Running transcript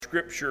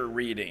scripture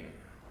reading.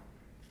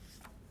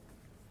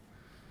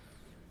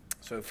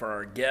 So for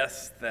our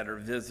guests that are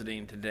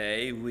visiting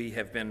today, we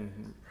have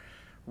been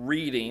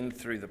reading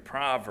through the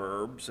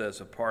Proverbs as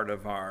a part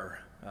of our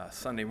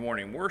Sunday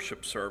morning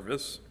worship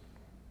service.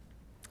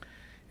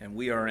 And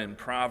we are in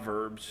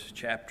Proverbs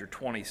chapter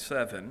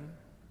 27.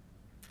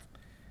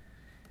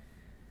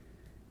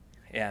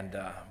 And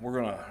we're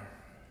going to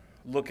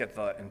look at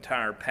the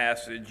entire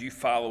passage. You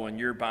follow in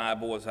your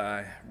Bible as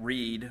I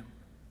read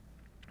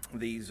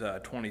these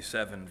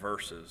 27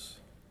 verses.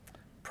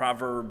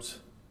 Proverbs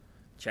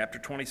chapter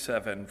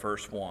 27,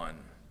 verse 1.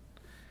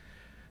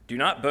 Do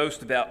not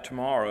boast about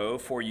tomorrow,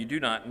 for you do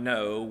not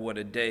know what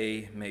a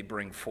day may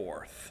bring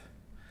forth.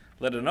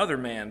 Let another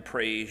man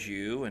praise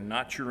you, and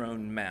not your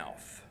own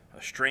mouth,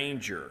 a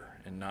stranger,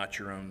 and not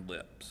your own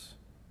lips.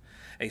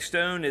 A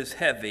stone is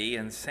heavy,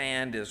 and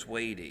sand is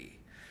weighty,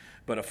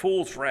 but a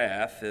fool's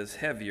wrath is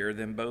heavier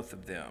than both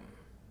of them.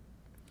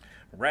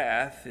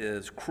 Wrath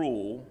is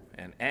cruel,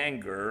 and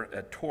anger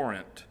a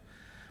torrent,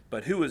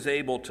 but who is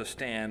able to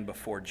stand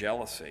before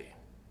jealousy?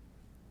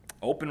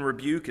 Open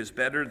rebuke is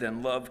better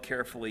than love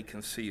carefully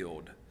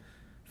concealed.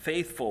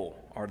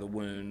 Faithful are the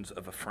wounds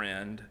of a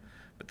friend,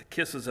 but the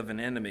kisses of an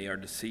enemy are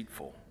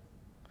deceitful.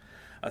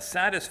 A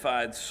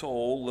satisfied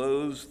soul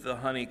loathes the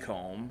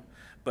honeycomb,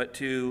 but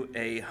to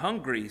a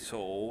hungry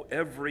soul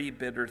every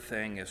bitter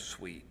thing is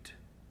sweet.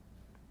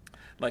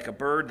 Like a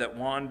bird that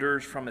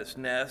wanders from its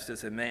nest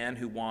is a man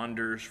who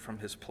wanders from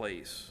his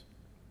place.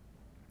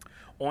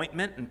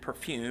 Ointment and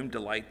perfume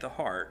delight the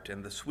heart,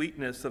 and the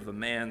sweetness of a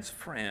man's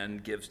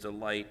friend gives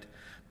delight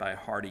by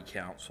hearty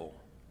counsel.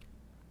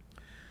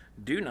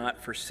 Do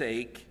not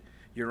forsake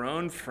your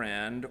own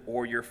friend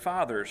or your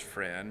father's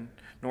friend,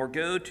 nor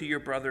go to your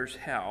brother's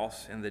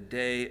house in the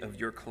day of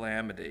your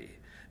calamity.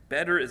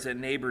 Better is a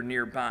neighbor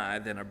nearby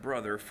than a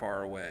brother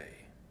far away.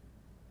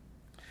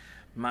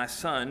 My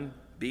son,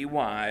 be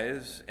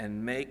wise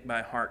and make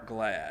my heart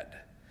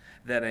glad,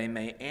 that I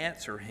may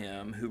answer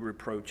him who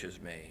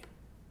reproaches me.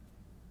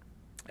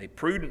 A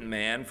prudent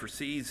man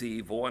foresees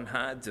evil and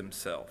hides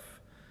himself.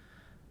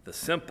 The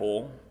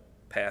simple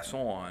pass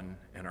on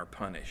and are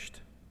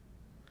punished.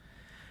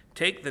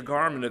 Take the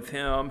garment of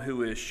him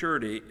who is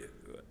surety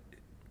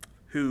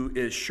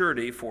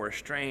for a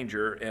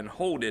stranger, and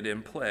hold it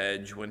in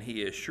pledge when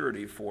he is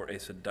surety for a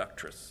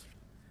seductress.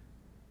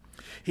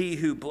 He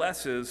who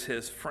blesses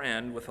his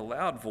friend with a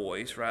loud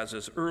voice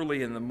rises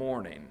early in the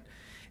morning.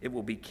 It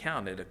will be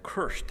counted a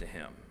curse to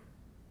him.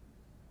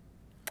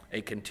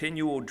 A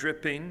continual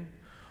dripping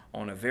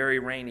on a very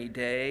rainy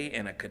day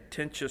and a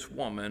contentious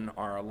woman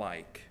are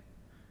alike.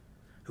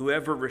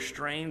 Whoever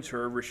restrains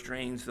her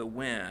restrains the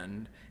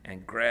wind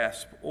and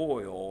grasps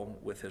oil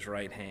with his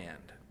right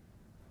hand.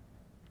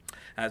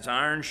 As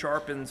iron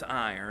sharpens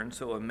iron,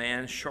 so a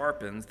man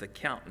sharpens the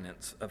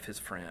countenance of his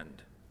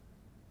friend.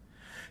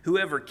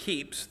 Whoever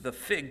keeps the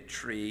fig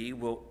tree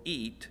will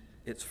eat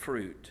its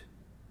fruit.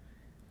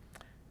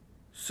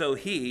 So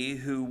he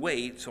who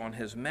waits on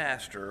his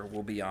master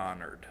will be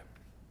honored.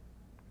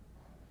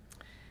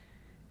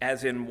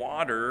 As in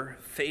water,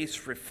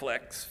 face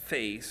reflects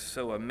face,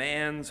 so a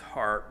man's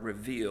heart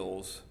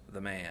reveals the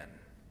man.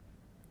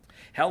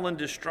 Hell and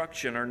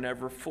destruction are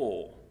never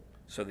full,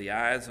 so the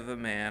eyes of a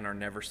man are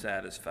never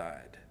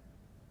satisfied.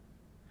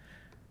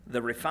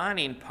 The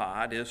refining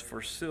pot is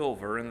for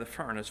silver and the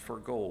furnace for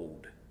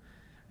gold,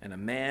 and a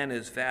man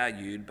is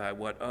valued by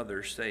what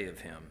others say of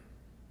him.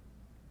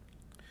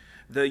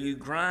 Though you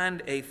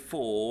grind a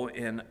fool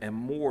in a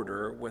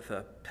mortar with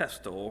a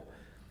pestle,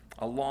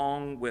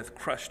 along with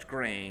crushed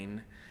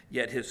grain,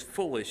 yet his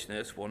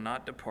foolishness will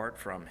not depart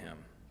from him.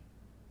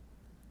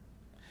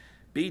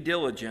 Be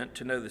diligent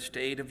to know the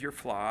state of your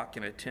flock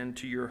and attend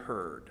to your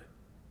herd.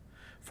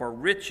 For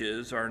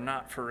riches are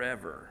not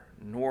forever,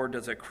 nor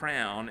does a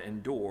crown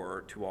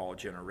endure to all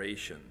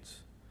generations.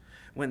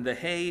 When the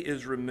hay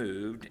is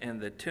removed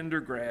and the tender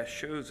grass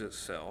shows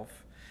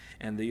itself,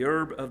 and the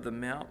herb of the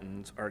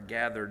mountains are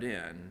gathered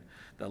in,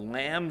 the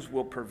lambs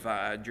will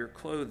provide your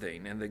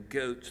clothing, and the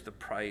goats the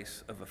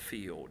price of a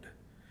field.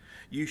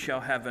 You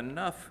shall have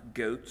enough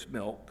goat's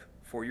milk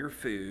for your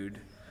food,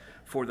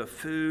 for the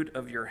food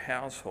of your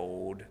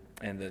household,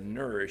 and the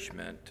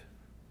nourishment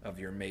of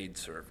your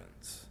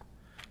maidservants.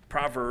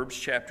 Proverbs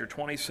chapter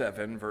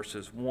 27,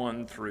 verses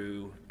 1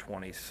 through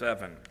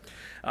 27.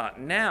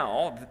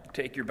 Now,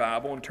 take your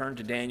Bible and turn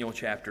to Daniel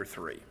chapter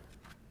 3.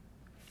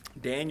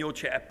 Daniel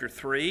chapter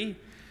 3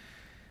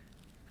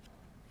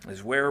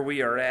 is where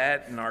we are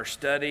at in our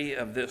study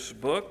of this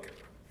book,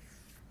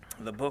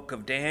 the book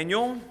of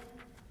Daniel.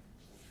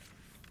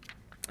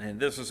 And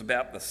this is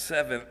about the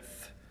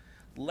 7th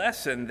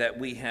lesson that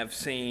we have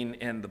seen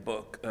in the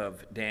book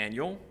of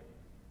Daniel.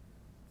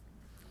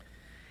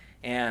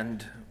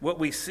 And what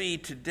we see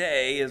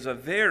today is a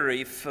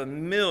very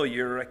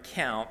familiar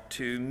account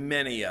to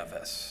many of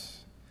us.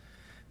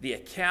 The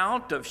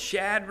account of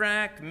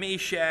Shadrach,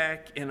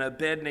 Meshach, and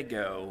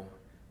Abednego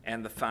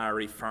and the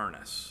fiery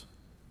furnace.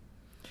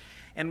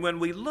 And when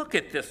we look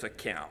at this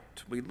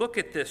account, we look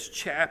at this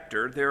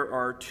chapter, there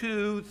are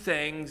two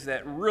things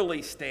that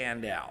really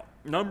stand out.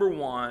 Number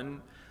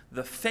one,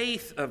 the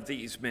faith of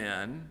these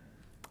men,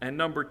 and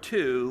number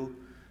two,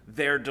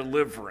 their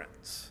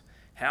deliverance,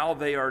 how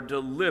they are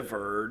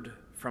delivered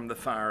from the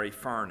fiery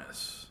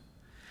furnace.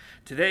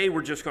 Today,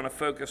 we're just going to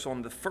focus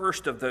on the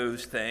first of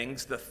those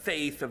things, the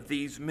faith of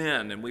these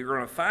men, and we're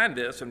going to find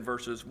this in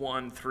verses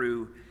 1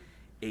 through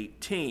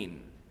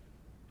 18.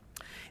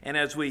 And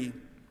as we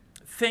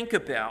think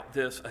about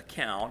this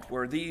account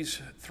where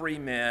these three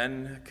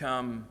men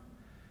come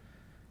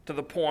to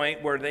the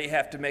point where they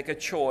have to make a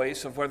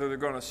choice of whether they're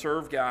going to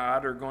serve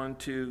God or going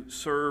to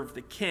serve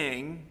the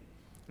king,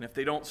 and if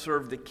they don't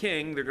serve the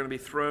king, they're going to be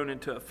thrown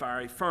into a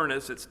fiery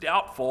furnace. It's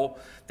doubtful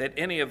that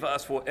any of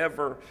us will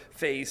ever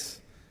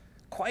face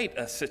quite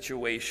a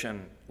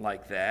situation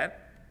like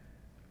that,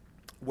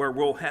 where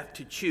we'll have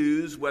to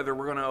choose whether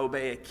we're going to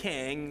obey a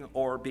king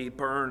or be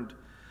burned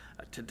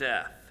to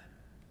death.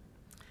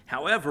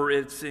 However,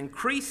 it's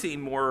increasingly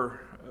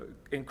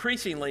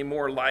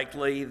more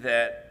likely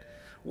that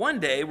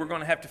one day we're going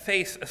to have to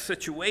face a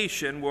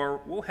situation where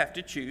we'll have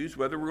to choose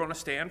whether we're going to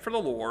stand for the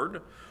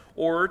Lord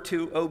or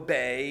to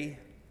obey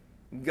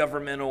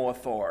governmental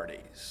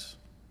authorities.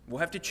 We'll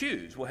have to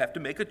choose. We'll have to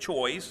make a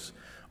choice.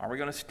 Are we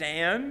going to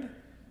stand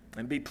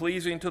and be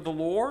pleasing to the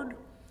Lord,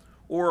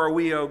 or are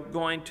we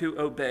going to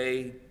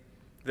obey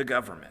the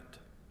government?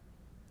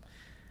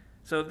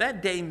 So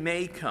that day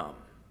may come.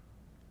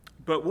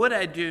 But what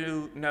I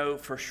do know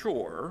for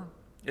sure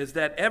is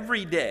that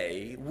every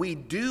day we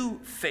do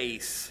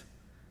face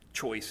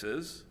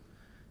choices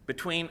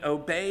between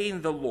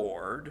obeying the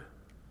Lord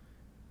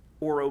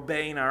or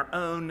obeying our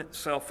own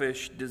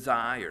selfish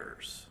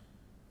desires.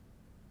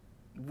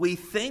 We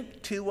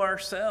think to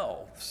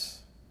ourselves,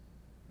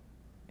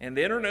 in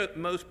the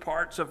innermost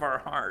parts of our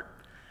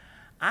heart,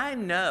 I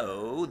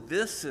know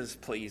this is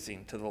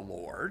pleasing to the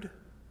Lord,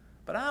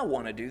 but I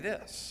want to do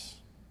this.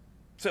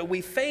 So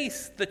we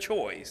face the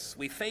choice.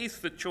 We face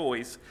the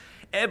choice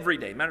every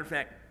day. Matter of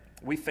fact,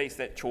 we face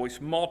that choice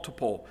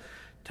multiple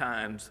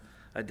times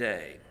a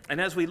day.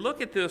 And as we look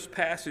at this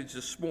passage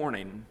this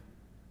morning,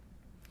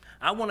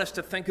 I want us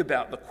to think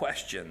about the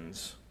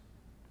questions.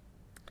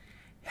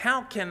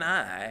 How can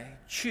I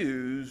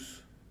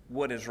choose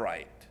what is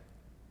right,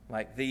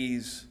 like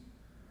these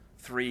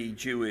three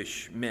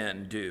Jewish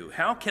men do?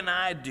 How can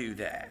I do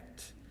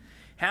that?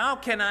 How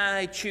can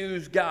I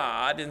choose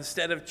God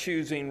instead of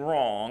choosing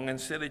wrong,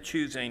 instead of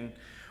choosing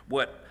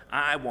what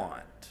I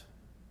want?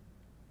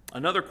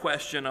 Another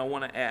question I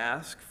want to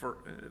ask for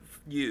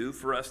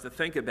us to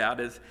think about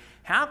is,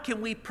 how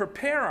can we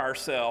prepare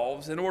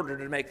ourselves in order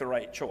to make the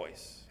right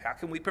choice? How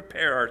can we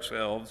prepare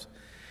ourselves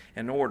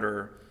in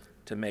order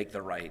to make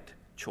the right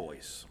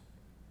choice?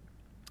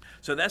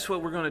 So that's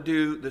what we're going to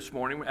do this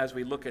morning as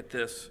we look at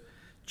this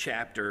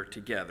chapter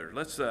together.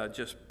 Let's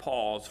just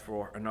pause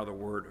for another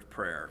word of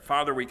prayer.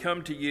 Father, we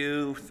come to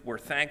you. We're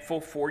thankful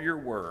for your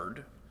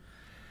word.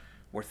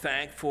 We're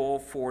thankful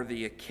for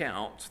the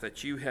accounts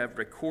that you have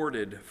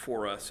recorded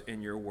for us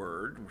in your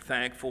word. We're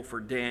thankful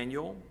for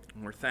Daniel,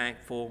 and we're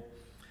thankful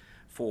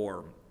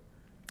for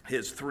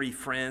his three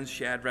friends,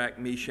 Shadrach,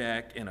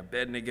 Meshach, and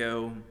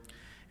Abednego.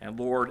 And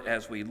Lord,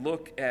 as we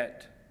look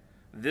at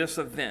this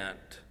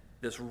event,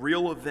 this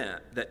real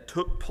event that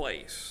took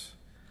place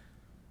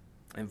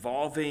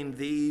involving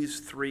these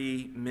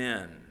three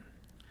men,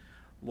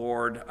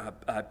 Lord,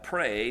 I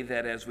pray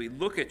that as we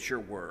look at your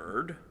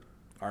word,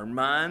 our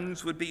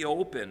minds would be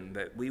open,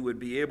 that we would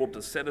be able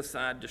to set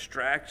aside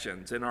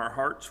distractions, and our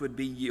hearts would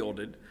be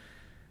yielded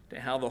to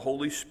how the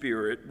Holy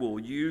Spirit will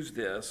use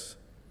this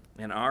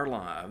in our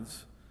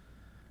lives.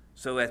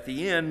 So at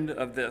the end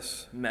of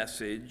this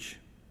message,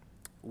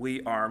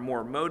 we are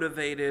more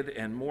motivated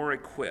and more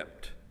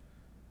equipped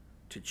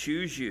to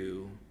choose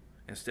you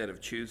instead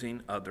of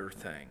choosing other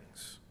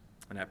things.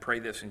 And I pray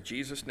this in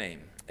Jesus'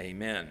 name.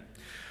 Amen.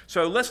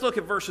 So let's look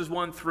at verses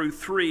 1 through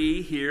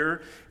 3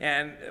 here,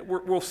 and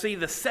we'll see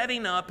the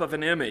setting up of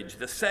an image.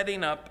 The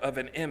setting up of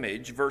an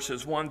image,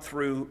 verses 1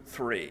 through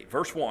 3.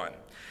 Verse 1,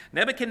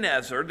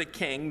 Nebuchadnezzar, the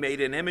king,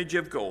 made an image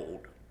of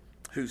gold,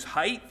 whose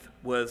height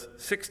was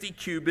 60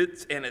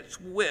 cubits and its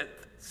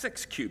width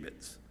 6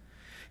 cubits.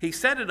 He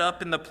set it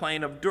up in the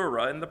plain of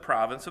Dura in the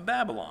province of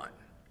Babylon.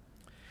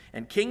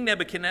 And King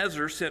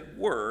Nebuchadnezzar sent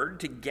word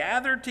to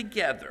gather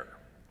together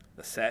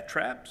the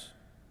satraps,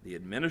 the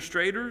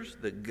administrators,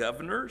 the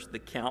governors, the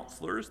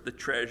counselors, the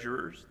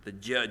treasurers, the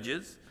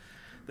judges,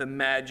 the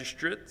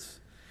magistrates,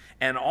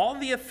 and all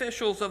the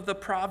officials of the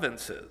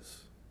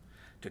provinces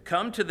to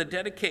come to the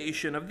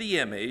dedication of the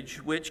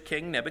image which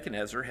King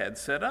Nebuchadnezzar had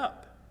set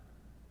up.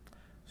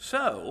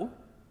 So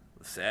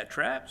the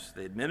satraps,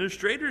 the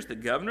administrators, the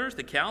governors,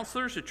 the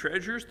counselors, the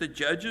treasurers, the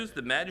judges,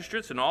 the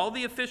magistrates, and all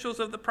the officials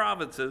of the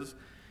provinces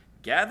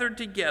gathered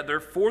together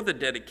for the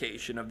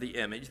dedication of the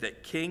image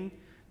that King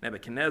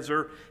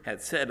Nebuchadnezzar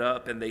had set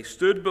up, and they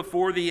stood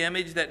before the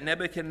image that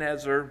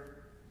Nebuchadnezzar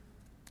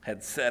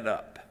had set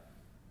up.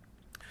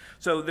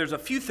 So there's a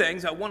few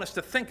things I want us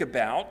to think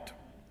about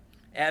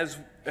as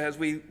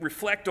we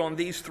reflect on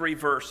these three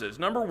verses.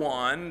 Number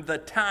one, the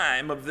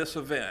time of this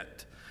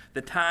event.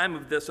 The time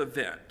of this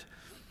event.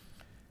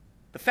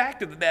 The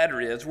fact of the matter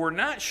is, we're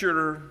not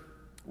sure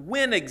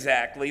when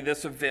exactly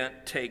this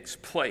event takes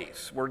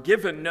place. We're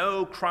given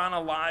no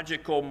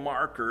chronological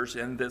markers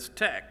in this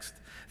text,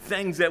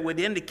 things that would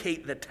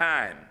indicate the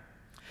time.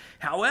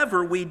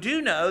 However, we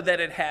do know that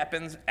it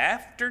happens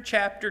after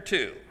chapter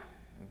 2.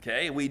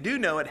 Okay, we do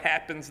know it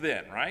happens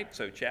then, right?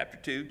 So chapter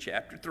 2,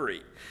 chapter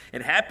 3.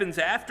 It happens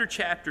after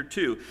chapter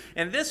 2.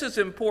 And this is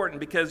important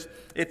because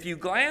if you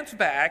glance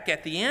back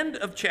at the end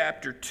of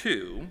chapter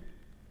 2,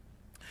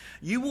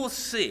 you will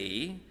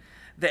see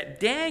that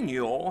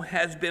Daniel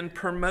has been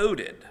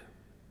promoted.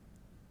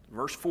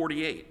 Verse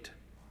 48.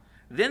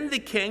 Then the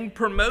king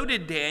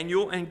promoted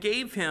Daniel and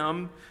gave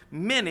him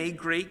many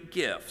great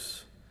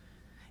gifts,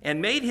 and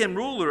made him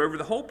ruler over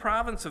the whole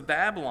province of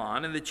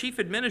Babylon and the chief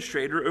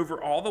administrator over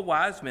all the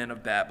wise men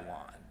of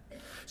Babylon.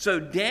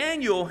 So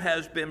Daniel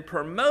has been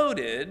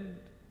promoted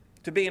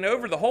to being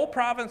over the whole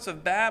province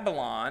of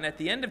Babylon at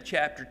the end of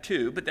chapter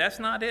 2, but that's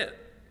not it.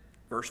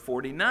 Verse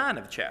 49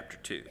 of chapter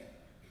 2.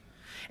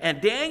 And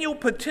Daniel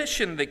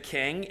petitioned the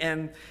king,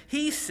 and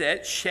he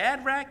set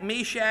Shadrach,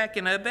 Meshach,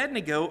 and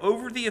Abednego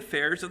over the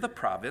affairs of the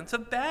province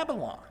of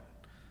Babylon.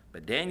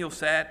 But Daniel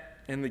sat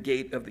in the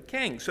gate of the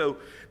king. So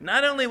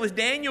not only was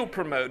Daniel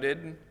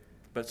promoted,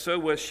 but so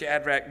was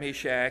Shadrach,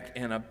 Meshach,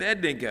 and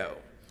Abednego.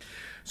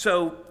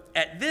 So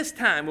at this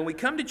time, when we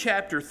come to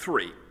chapter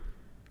 3,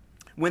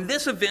 when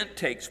this event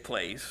takes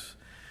place,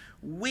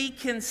 we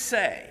can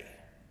say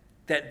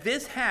that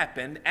this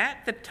happened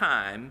at the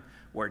time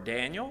where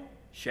Daniel,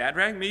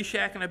 Shadrach,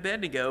 Meshach, and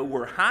Abednego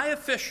were high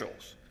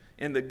officials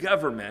in the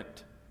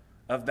government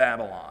of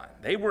Babylon.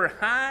 They were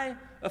high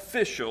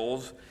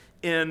officials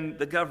in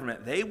the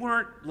government. They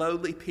weren't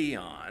lowly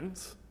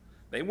peons.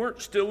 They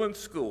weren't still in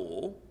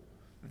school.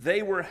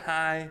 They were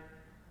high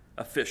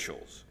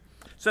officials.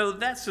 So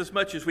that's as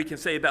much as we can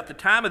say about the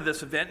time of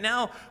this event.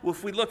 Now,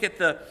 if we look at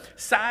the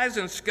size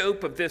and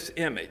scope of this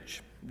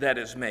image that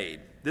is made,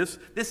 this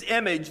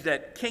image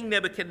that King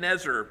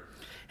Nebuchadnezzar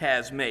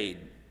has made,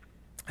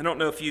 I don't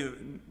know if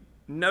you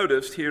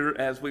noticed here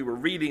as we were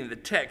reading the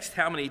text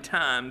how many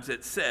times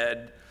it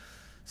said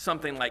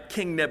something like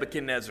King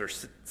Nebuchadnezzar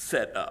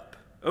set up.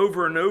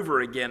 Over and over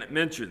again it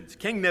mentions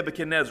King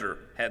Nebuchadnezzar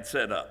had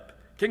set up.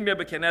 King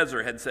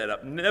Nebuchadnezzar had set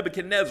up.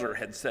 Nebuchadnezzar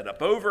had set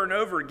up. Over and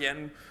over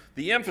again,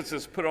 the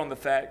emphasis put on the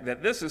fact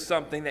that this is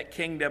something that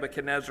King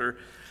Nebuchadnezzar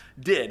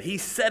did. He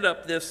set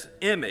up this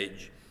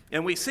image,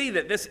 and we see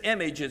that this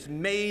image is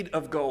made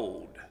of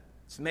gold.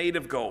 It's made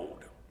of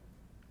gold.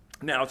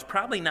 Now, it's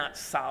probably not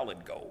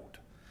solid gold.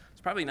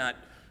 It's probably not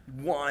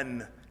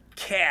one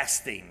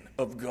casting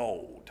of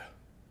gold.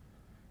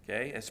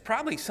 Okay? It's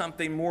probably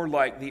something more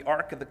like the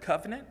Ark of the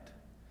Covenant.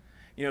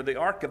 You know, the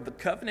Ark of the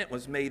Covenant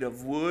was made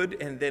of wood,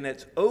 and then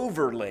it's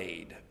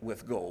overlaid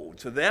with gold.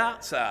 So the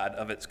outside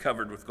of it's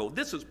covered with gold.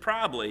 This is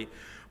probably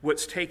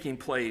what's taking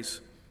place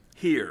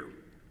here.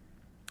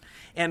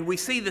 And we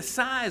see the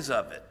size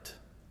of it.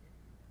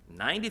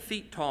 90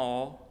 feet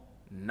tall,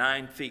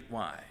 9 feet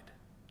wide.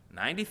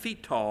 90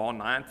 feet tall,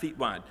 9 feet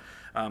wide.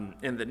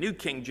 In the New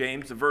King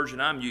James, the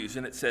version I'm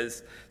using, it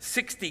says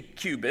 60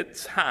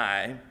 cubits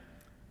high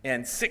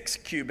and 6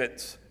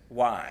 cubits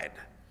wide.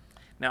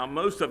 Now,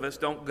 most of us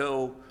don't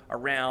go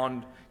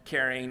around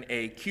carrying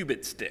a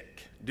cubit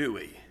stick, do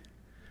we?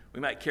 We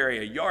might carry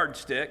a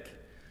yardstick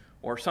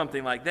or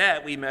something like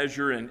that. We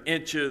measure in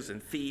inches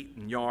and feet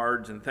and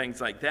yards and things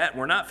like that.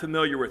 We're not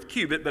familiar with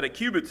cubit, but a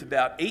cubit's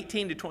about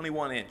 18 to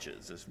 21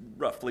 inches is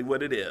roughly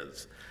what it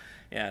is.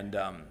 And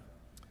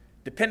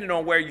depending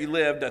on where you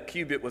lived, a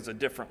cubit was a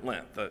different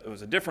length. It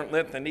was a different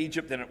length in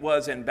Egypt than it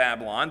was in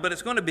Babylon, but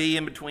it's going to be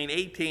in between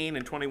 18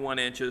 and 21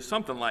 inches,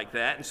 something like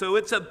that. And so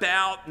it's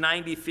about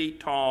 90 feet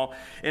tall,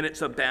 and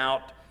it's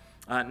about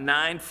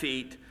 9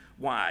 feet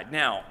wide.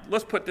 Now,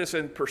 let's put this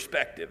in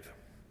perspective.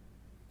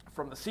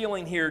 From the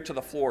ceiling here to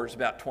the floor is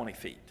about 20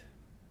 feet,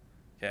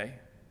 okay?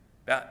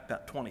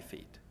 About 20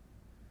 feet.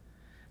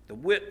 The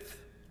width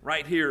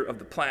right here of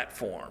the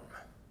platform,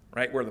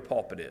 right where the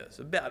pulpit is,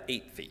 about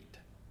 8 feet.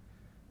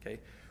 Okay,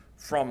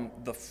 from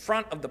the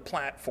front of the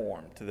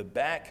platform to the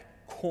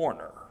back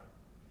corner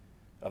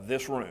of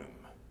this room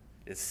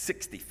is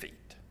 60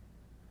 feet.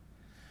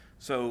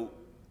 So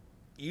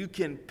you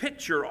can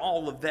picture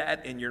all of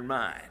that in your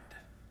mind.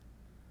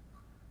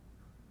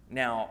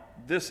 Now,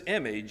 this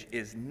image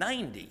is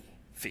 90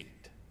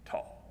 feet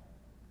tall,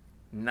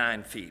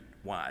 9 feet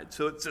wide.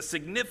 So it's a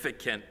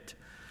significant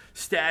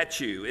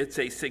statue. It's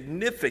a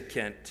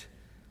significant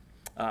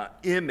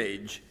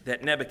image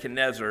that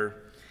Nebuchadnezzar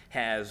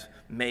has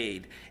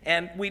made.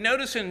 And we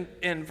notice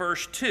in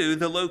verse 2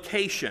 the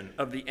location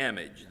of the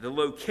image. The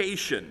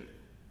location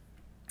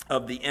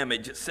of the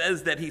image. It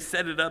says that he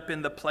set it up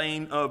in the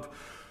plain of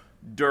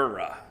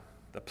Dura.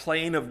 The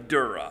plain of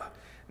Dura.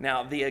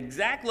 Now, the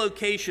exact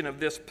location of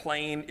this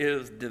plain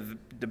is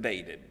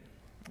debated.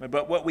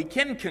 But what we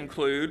can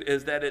conclude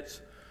is that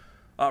it's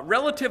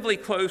relatively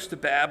close to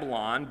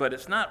Babylon, but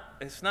it's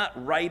not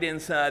right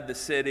inside the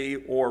city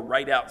or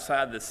right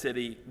outside the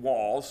city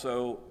walls.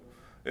 So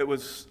It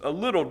was a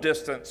little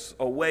distance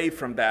away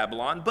from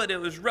Babylon, but it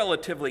was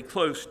relatively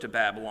close to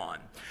Babylon.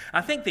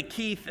 I think the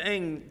key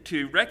thing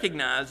to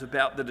recognize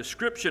about the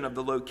description of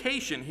the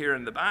location here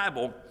in the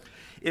Bible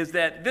is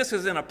that this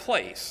is in a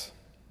place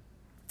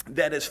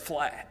that is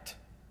flat,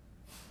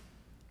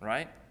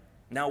 right?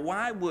 Now,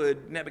 why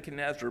would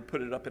Nebuchadnezzar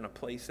put it up in a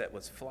place that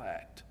was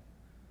flat?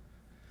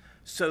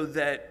 So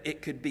that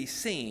it could be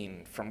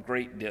seen from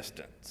great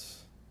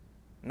distance.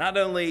 Not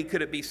only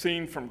could it be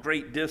seen from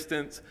great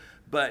distance,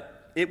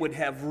 but it would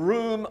have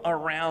room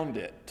around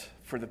it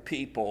for the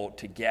people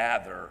to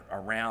gather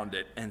around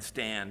it and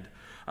stand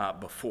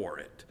before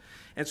it.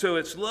 And so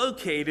it's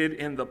located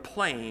in the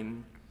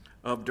plain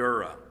of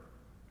Dura.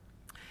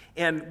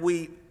 And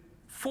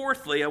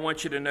fourthly, I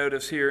want you to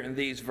notice here in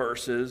these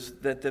verses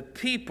that the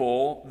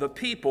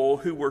people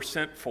who were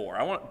sent for.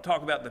 I want to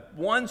talk about the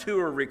ones who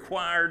are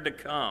required to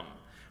come.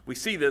 We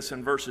see this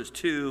in verses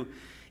 2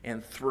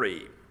 and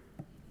 3.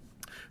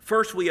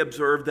 First, we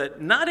observe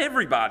that not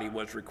everybody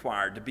was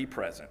required to be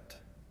present.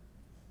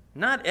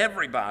 Not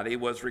everybody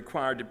was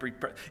required to be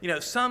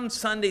present. Some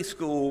Sunday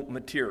school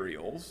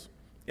materials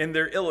in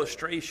their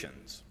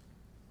illustrations,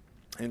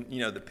 and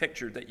the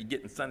pictures that you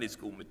get in Sunday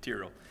school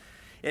material,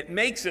 it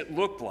makes it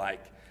look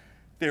like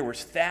there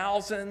was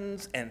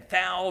thousands and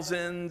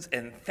thousands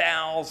and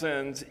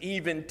thousands,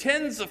 even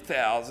tens of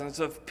thousands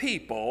of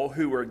people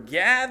who were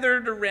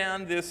gathered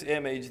around this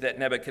image that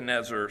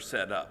Nebuchadnezzar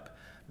set up.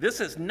 This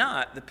is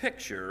not the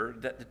picture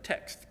that the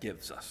text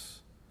gives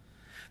us.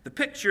 The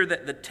picture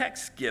that the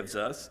text gives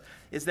us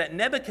is that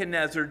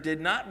Nebuchadnezzar did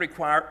not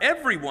require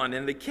everyone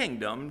in the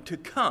kingdom to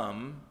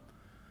come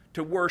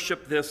to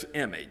worship this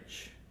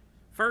image.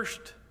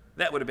 First,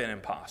 that would have been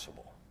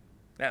impossible.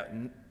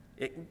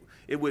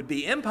 It would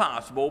be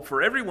impossible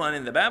for everyone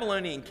in the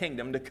Babylonian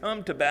kingdom to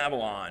come to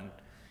Babylon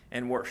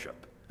and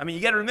worship. I mean,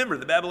 you got to remember,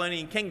 the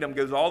Babylonian kingdom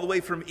goes all the way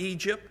from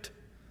Egypt,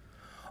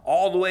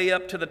 all the way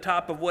up to the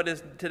top of what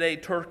is today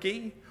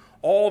Turkey,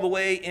 all the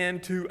way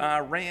into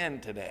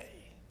Iran today.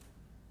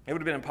 It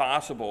would have been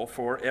impossible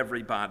for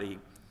everybody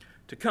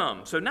to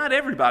come. So not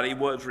everybody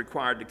was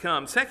required to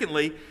come.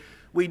 Secondly,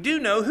 we do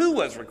know who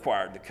was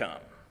required to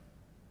come.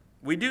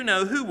 We do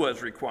know who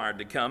was required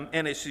to come.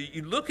 And as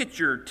you look at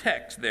your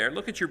text there,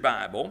 look at your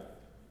Bible,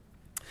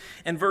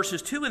 in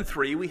verses 2 and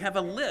 3, we have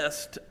a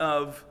list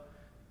of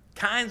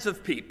kinds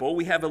of people.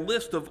 We have a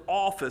list of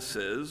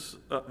offices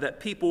that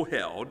people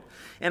held,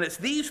 and it's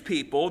these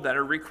people that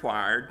are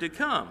required to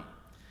come.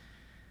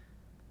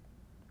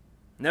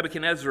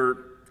 Nebuchadnezzar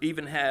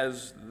even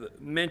has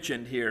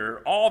mentioned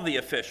here all the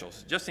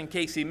officials. Just in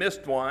case he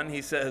missed one,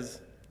 he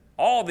says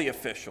all the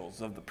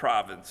officials of the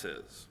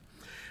provinces.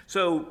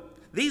 So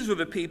these are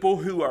the people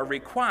who are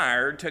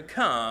required to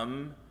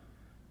come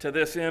to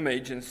this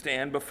image and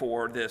stand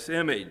before this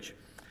image.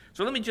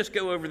 So let me just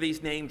go over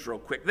these names real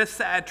quick. The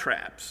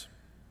satraps.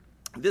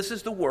 This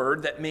is the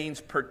word that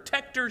means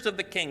protectors of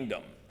the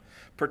kingdom.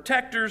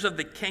 Protectors of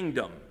the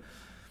kingdom.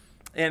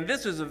 And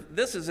this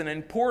is an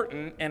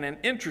important and an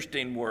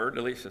interesting word,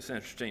 at least it's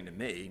interesting to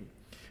me,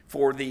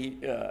 for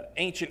the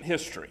ancient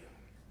history.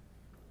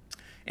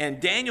 And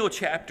Daniel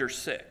chapter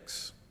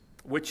 6,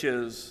 which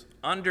is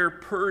under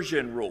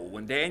Persian rule,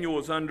 when Daniel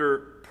was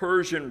under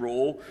Persian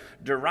rule,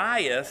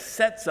 Darius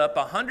sets up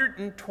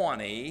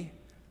 120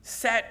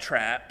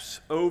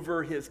 satraps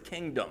over his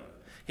kingdom.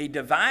 He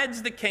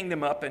divides the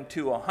kingdom up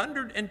into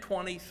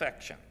 120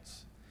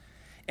 sections,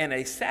 and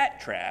a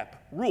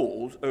satrap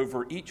rules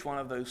over each one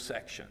of those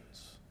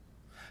sections.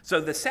 So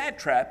the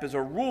satrap is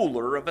a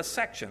ruler of a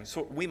section,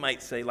 so we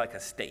might say like a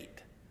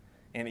state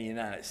in the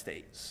United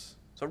States.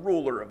 It's a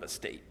ruler of a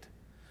state.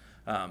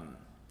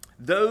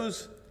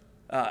 Those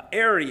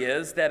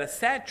areas that a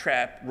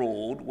satrap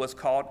ruled was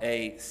called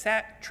a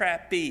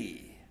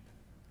satrapy.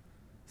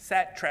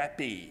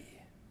 Satrapy.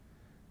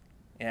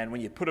 And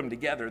when you put them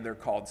together, they're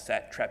called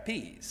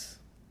satrapies.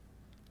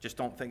 Just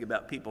don't think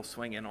about people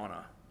swinging on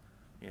a,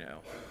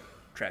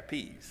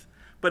 trapeze.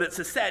 But it's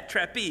a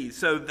satrapy.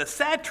 So the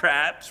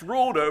satraps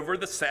ruled over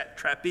the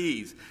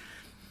satrapies.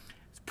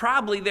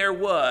 Probably there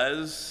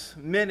was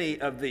many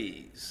of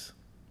these.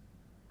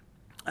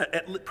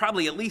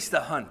 Probably at least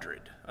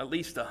 100. At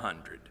least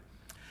 100.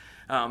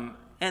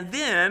 And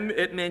then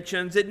it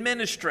mentions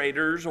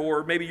administrators,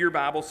 or maybe your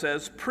Bible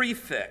says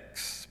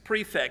prefects.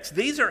 Prefects.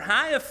 These are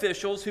high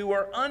officials who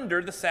are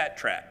under the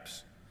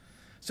satraps.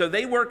 So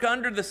they work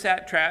under the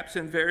satraps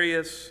in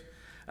various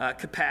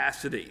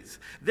capacities.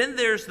 Then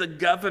there's the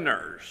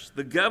governors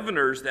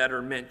that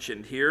are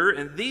mentioned here,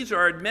 and these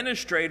are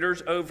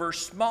administrators over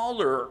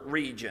smaller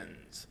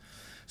regions.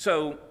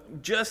 So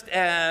just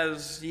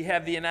as you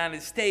have the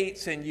United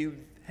States and you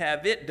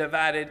have it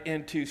divided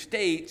into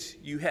states,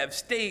 you have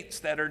states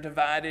that are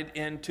divided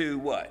into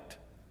what?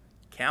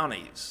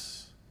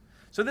 Counties.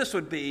 So this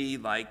would be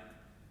like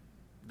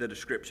the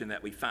description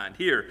that we find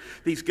here.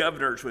 These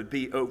governors would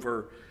be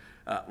over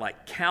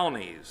like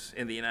counties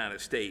in the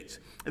United States.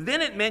 And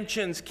then it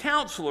mentions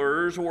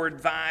counselors or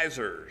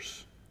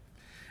advisors.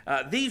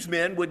 These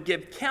men would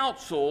give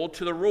counsel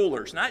to the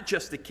rulers, not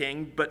just the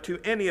king, but to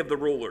any of the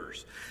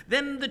rulers.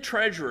 Then the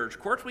treasurers.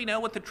 Of course, we know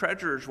what the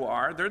treasurers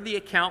are. They're the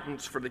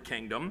accountants for the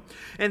kingdom.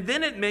 And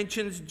then it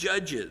mentions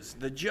judges.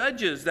 The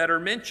judges that are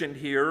mentioned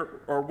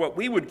here are what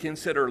we would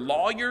consider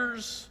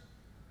lawyers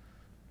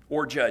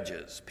or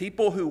judges.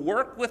 People who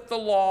work with the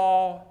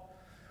law,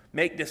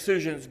 make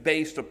decisions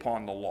based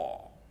upon the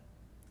law.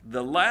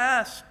 The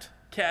last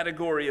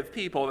category of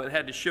people that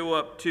had to show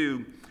up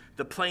to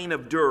the plain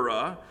of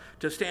Dura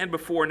to stand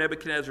before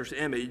Nebuchadnezzar's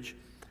image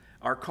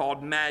are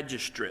called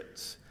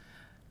magistrates.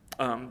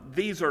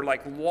 These are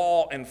like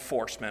law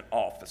enforcement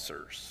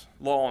officers.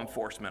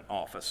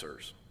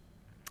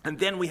 And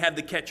then we have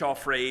the catch-all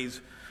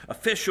phrase,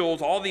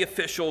 officials, all the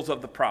officials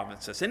of the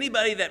provinces.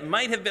 Anybody that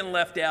might have been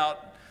left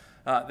out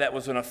that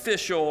was an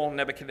official,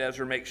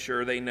 Nebuchadnezzar makes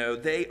sure they know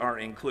they are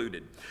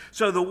included.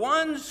 So the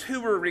ones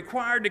who were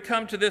required to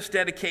come to this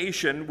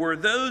dedication were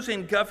those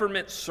in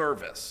government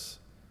service,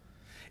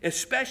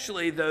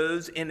 especially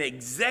those in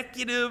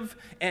executive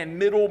and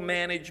middle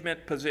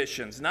management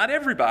positions. Not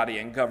everybody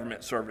in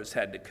government service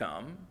had to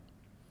come,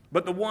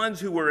 but the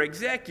ones who were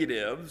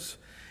executives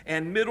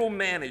and middle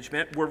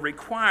management were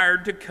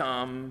required to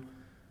come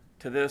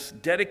to this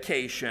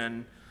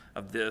dedication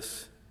of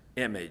this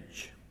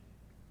image.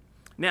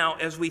 Now,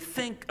 as we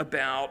think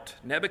about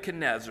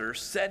Nebuchadnezzar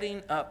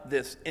setting up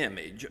this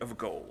image of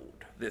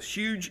gold, this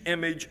huge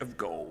image of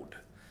gold,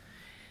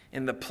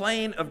 in the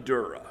plain of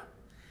Dura,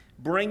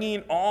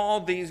 bringing all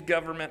these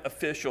government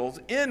officials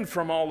in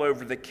from all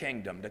over the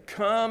kingdom to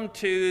come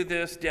to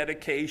this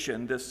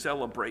dedication, this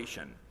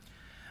celebration,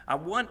 I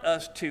want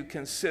us to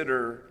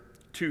consider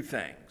two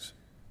things.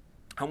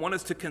 I want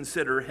us to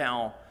consider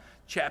how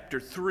chapter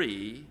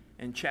 3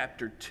 and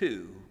chapter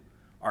 2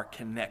 are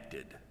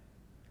connected.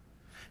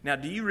 Now,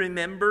 do you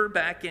remember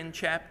back in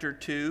chapter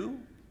 2?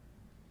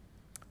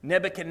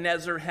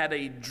 Nebuchadnezzar had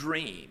a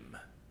dream.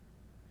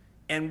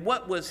 And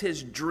what was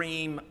his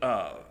dream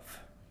of?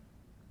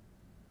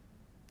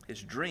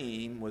 His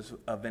dream was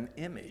of an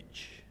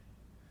image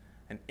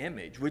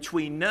which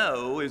we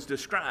know is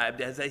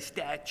described as a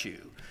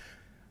statue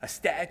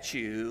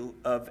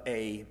of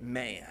a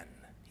man.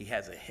 He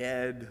has a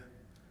head,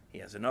 he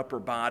has an upper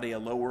body, a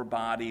lower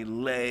body,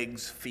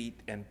 legs,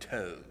 feet, and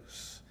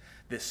toes.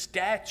 The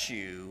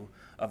statue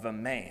of a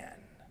man.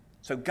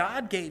 So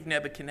God gave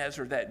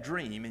Nebuchadnezzar that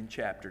dream in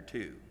chapter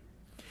 2.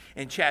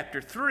 In chapter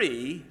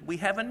 3, we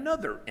have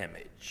another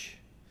image.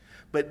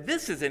 But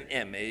this is an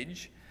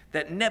image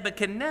that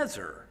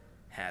Nebuchadnezzar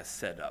has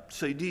set up.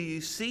 So do you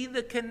see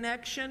the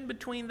connection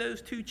between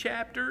those two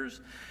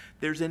chapters?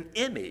 There's an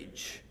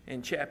image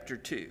in chapter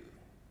 2.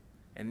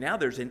 And now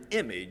there's an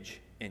image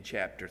in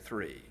chapter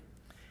 3.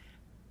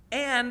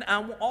 And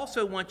I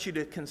also want you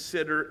to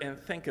consider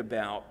and think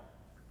about,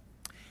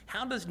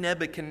 how does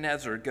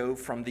Nebuchadnezzar go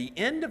from the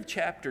end of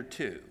chapter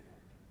 2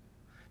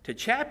 to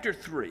chapter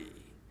 3,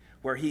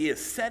 where he is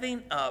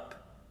setting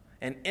up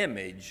an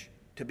image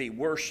to be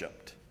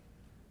worshiped,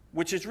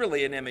 which is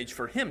really an image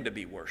for him to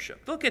be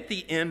worshiped? Look at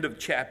the end of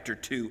chapter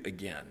 2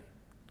 again.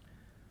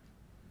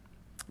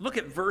 Look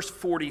at verse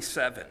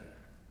 47.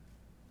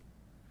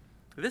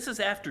 This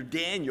is after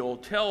Daniel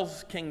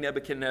tells King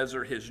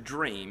Nebuchadnezzar his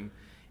dream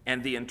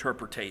and the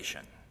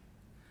interpretation.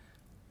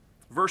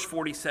 Verse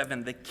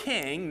 47, the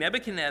king,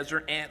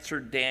 Nebuchadnezzar,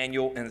 answered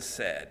Daniel and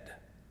said,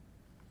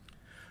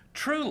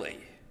 "Truly,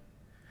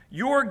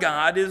 your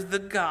God is the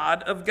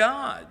God of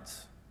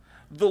gods,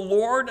 the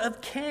Lord of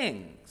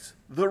kings,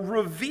 the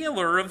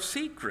revealer of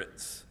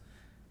secrets,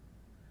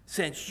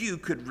 since you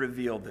could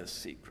reveal this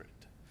secret."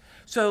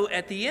 So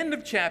at the end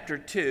of chapter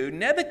 2,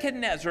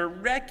 Nebuchadnezzar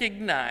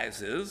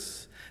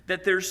recognizes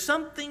that there's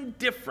something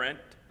different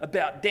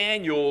about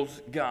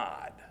Daniel's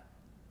God.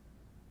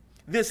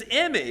 This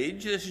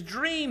image, this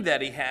dream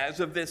that he has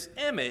of this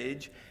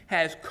image,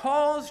 has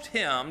caused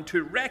him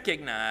to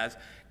recognize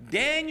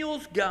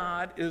Daniel's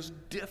God is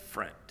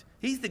different.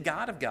 He's the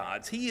God of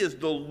gods. He is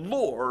the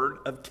Lord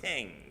of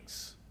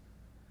kings.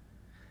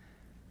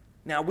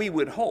 Now, we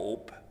would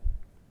hope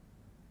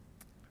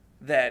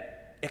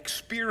that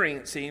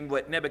experiencing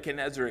what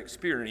Nebuchadnezzar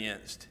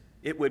experienced,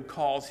 it would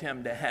cause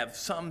him to have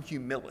some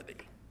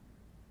humility.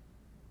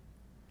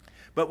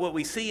 But what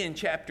we see in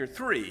chapter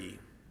 3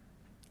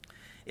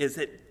 is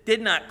it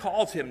did not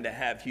cause him to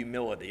have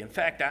humility. In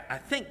fact, I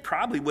think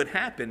probably what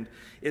happened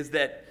is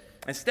that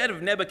instead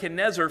of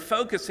Nebuchadnezzar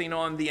focusing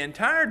on the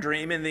entire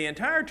dream and the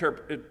entire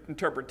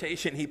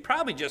interpretation, he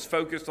probably just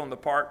focused on the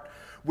part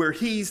where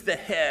he's the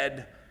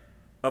head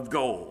of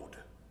gold.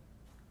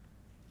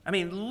 I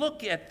mean,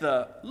 look at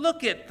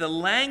the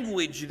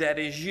language that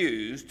is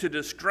used to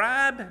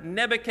describe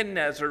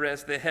Nebuchadnezzar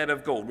as the head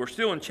of gold. We're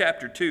still in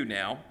chapter 2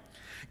 now.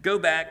 Go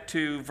back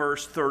to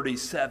verse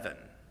 37.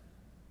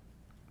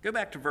 Go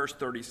back to verse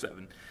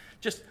 37.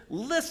 Just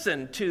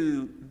listen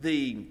to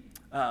the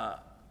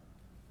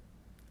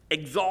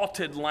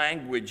exalted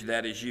language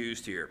that is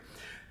used here.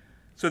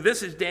 So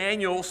this is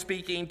Daniel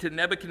speaking to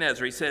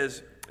Nebuchadnezzar. He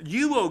says,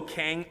 "You, O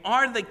king,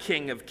 are the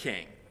king of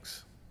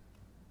kings.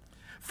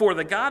 For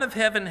the God of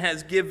heaven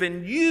has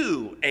given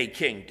you a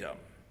kingdom,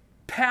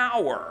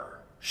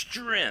 power,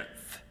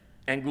 strength,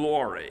 and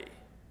glory.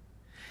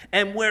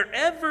 And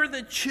wherever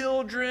the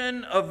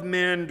children of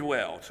men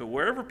dwell, so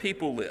wherever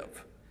people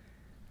live,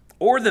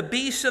 or the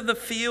beasts of the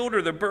field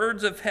or the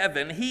birds of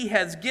heaven, he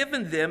has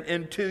given them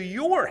into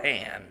your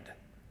hand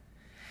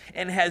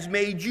and has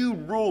made you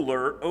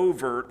ruler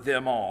over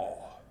them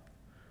all.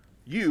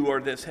 You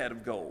are this head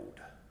of gold.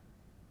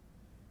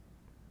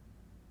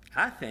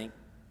 I think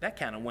that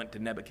kind of went to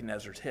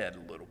Nebuchadnezzar's head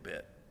a little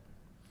bit.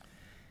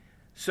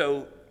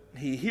 So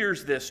he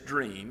hears this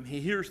dream,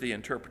 he hears the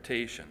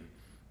interpretation,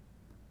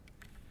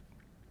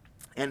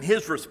 and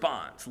his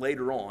response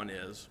later on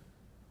is,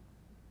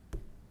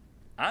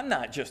 I'm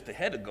not just a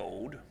head of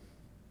gold.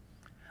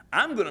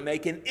 I'm going to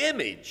make an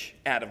image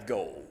out of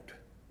gold.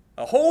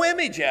 A whole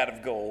image out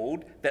of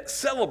gold that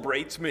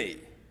celebrates me.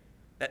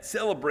 That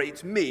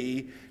celebrates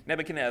me,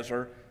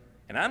 Nebuchadnezzar.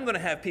 And I'm going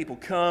to have people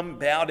come,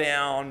 bow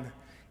down,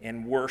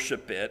 and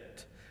worship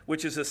it,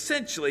 which is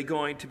essentially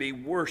going to be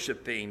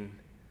worshiping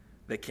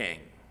the king.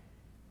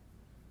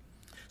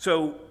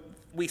 So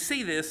we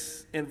see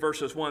this in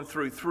verses 1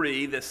 through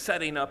 3, the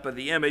setting up of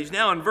the image.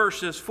 Now in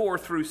verses 4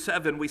 through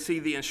 7, we see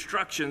the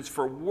instructions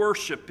for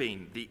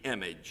worshiping the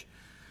image.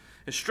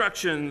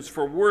 Instructions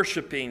for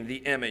worshiping the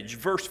image.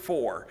 Verse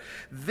 4,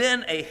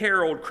 then a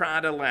herald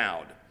cried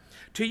aloud,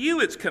 to you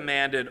it's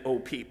commanded, O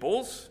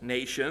peoples,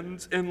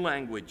 nations, and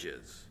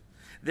languages,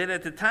 that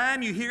at the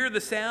time you hear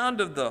the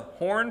sound of the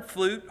horn,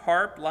 flute,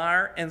 harp,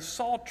 lyre, and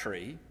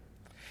psaltery,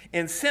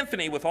 in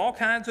symphony with all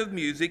kinds of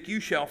music, you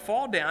shall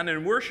fall down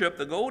and worship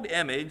the gold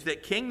image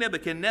that King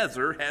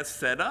Nebuchadnezzar has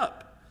set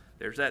up.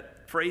 There's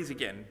that phrase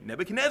again,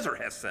 Nebuchadnezzar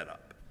has set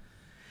up.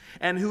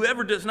 And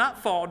whoever does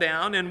not fall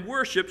down and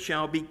worship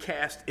shall be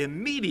cast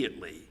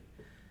immediately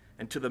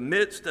into the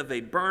midst of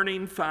a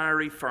burning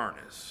fiery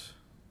furnace.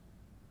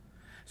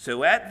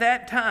 So at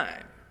that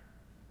time,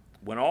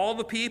 when all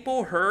the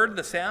people heard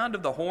the sound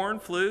of the horn,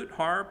 flute,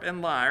 harp,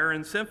 and lyre,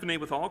 and symphony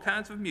with all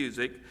kinds of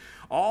music,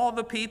 all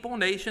the people,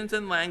 nations,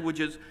 and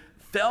languages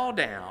fell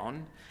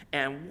down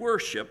and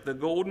worshiped the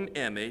golden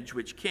image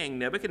which King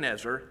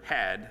Nebuchadnezzar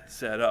had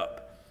set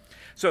up.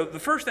 So the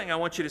first thing I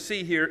want you to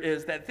see here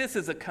is that this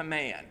is a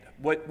command.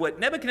 What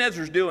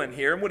Nebuchadnezzar's doing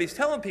here and what he's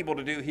telling people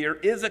to do here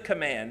is a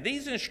command.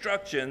 These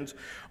instructions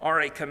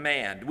are a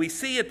command. We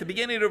see at the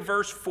beginning of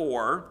verse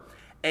 4,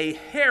 a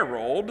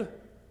herald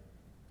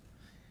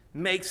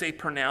makes a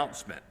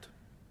pronouncement.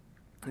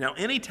 Now,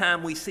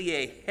 anytime we see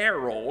a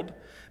herald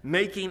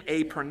making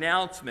a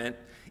pronouncement,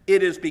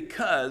 it is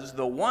because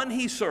the one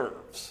he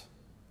serves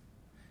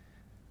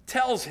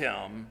tells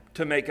him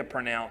to make a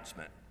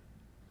pronouncement.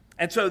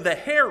 And so the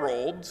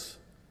heralds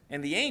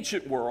in the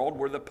ancient world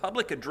were the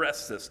public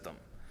address system.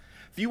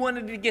 If you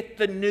wanted to get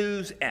the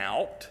news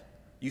out,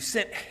 you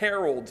sent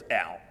heralds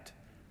out.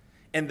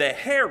 And the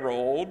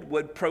herald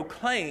would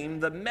proclaim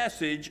the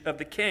message of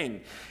the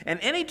king. And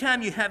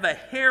anytime you have a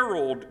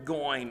herald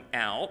going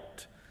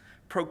out,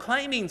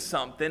 proclaiming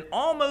something,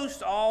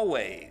 almost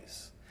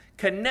always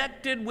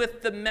connected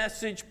with the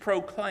message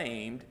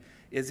proclaimed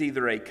is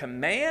either a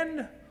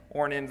command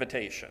or an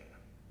invitation.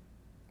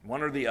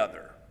 One or the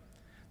other.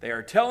 They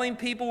are telling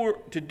people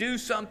to do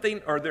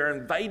something or they're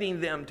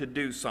inviting them to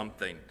do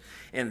something.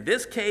 In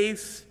this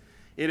case,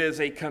 it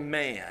is a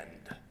command.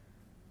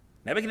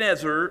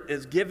 Nebuchadnezzar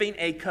is giving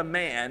a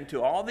command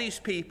to all these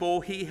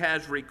people he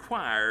has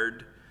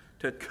required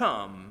to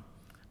come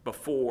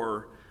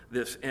before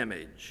this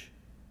image.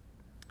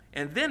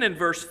 And then in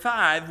verse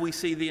 5, we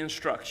see the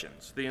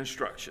instructions.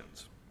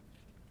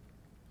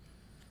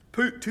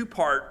 Two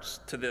parts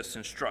to this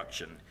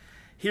instruction: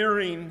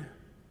 hearing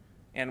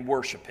and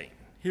worshiping.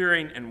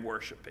 Hearing and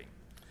worshiping.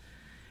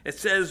 It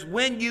says,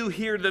 when you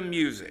hear the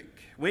music,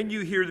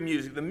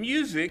 the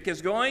music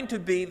is going to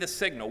be the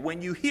signal.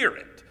 When you hear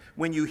it,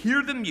 when you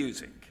hear the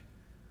music,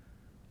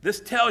 this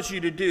tells you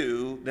to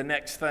do the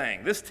next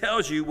thing. This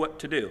tells you what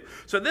to do.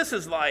 So this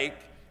is like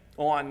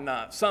on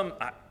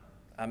I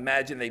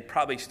imagine they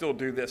probably still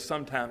do this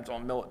sometimes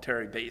on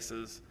military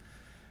bases.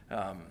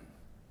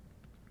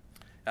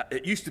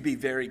 It used to be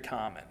very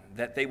common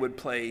that they would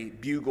play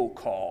bugle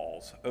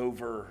calls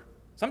over.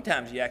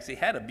 Sometimes you actually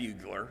had a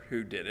bugler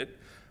who did it,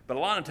 but a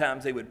lot of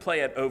times they would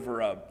play it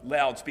over a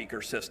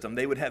loudspeaker system.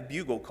 They would have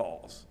bugle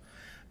calls.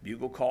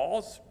 Bugle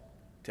calls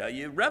tell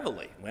you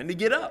reveille, when to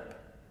get up.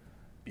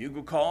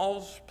 Bugle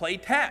calls play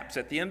taps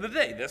at the end of the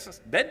day. This is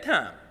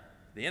bedtime,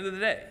 the end of the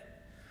day.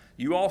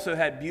 You also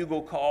had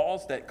bugle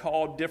calls that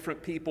called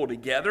different people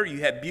together. You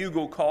had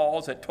bugle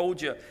calls that told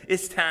you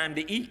it's time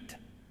to eat.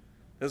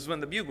 This is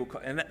when the bugle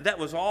call, and that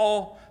was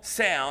all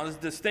sounds,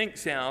 distinct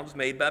sounds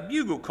made by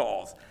bugle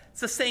calls. It's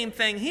the same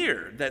thing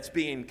here that's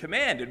being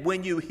commanded.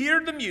 When you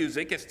hear the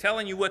music, it's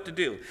telling you what to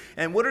do.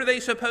 And what are they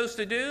supposed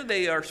to do?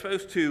 They are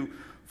supposed to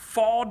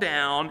fall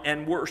down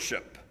and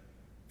worship.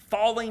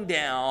 Falling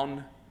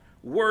down,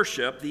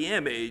 worship the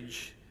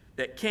image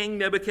that King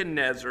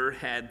Nebuchadnezzar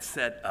had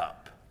set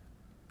up.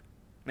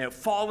 Now,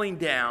 falling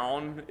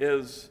down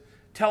is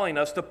telling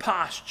us to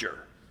posture,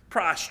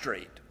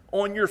 prostrate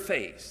on your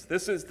face.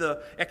 This is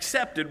the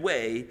accepted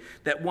way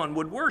that one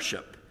would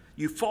worship.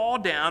 You fall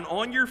down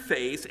on your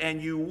face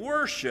and you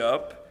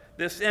worship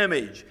this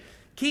image.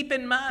 Keep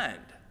in mind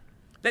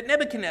that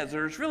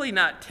Nebuchadnezzar is really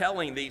not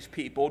telling these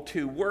people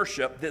to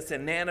worship this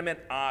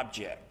inanimate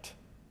object.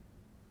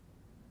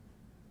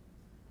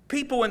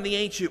 People in the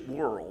ancient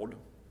world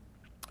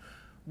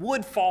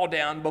would fall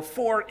down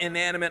before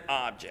inanimate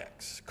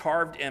objects,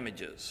 carved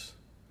images.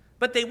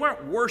 But they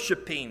weren't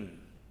worshiping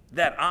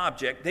that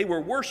object. They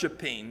were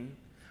worshiping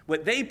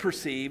what they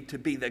perceived to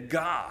be the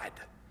God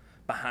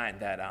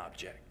behind that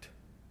object.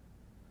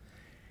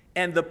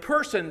 And the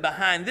person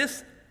behind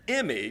this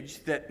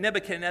image that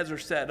Nebuchadnezzar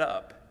set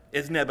up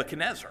is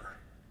Nebuchadnezzar.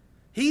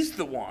 He's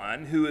the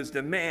one who is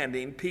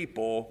demanding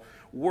people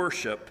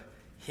worship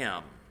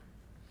him.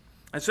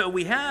 And so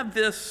we have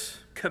this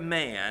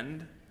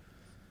command.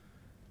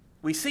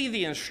 We see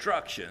the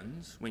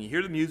instructions. When you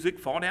hear the music,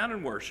 fall down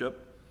and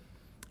worship.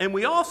 And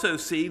we also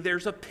see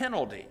there's a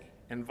penalty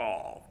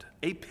involved,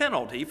 a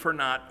penalty for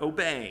not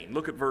obeying.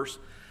 Look at verse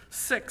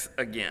 6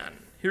 again.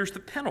 Here's the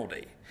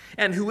penalty.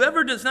 And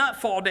whoever does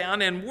not fall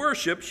down and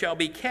worship shall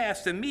be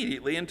cast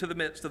immediately into the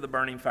midst of the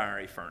burning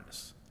fiery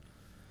furnace.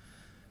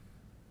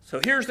 So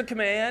here's the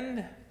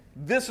command.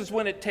 This is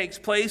when it takes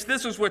place.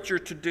 This is what you're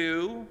to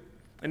do.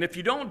 And if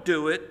you don't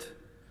do it,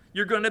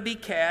 you're going to be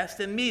cast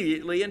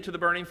immediately into the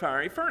burning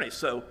fiery furnace.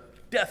 So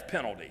death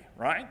penalty,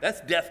 right?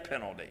 That's death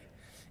penalty.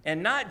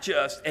 And not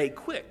just a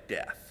quick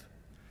death.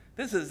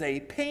 This is a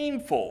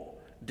painful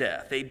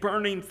death, a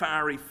burning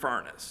fiery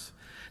furnace.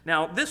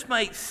 Now, this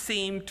might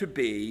seem to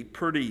be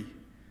pretty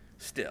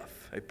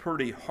stiff, a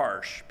pretty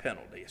harsh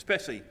penalty,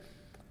 especially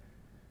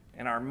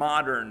in our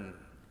modern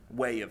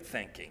way of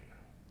thinking.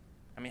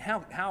 I mean,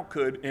 how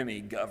could any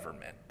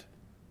government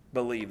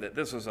believe that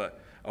this is a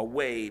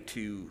way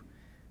to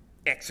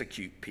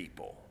execute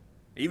people?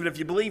 Even if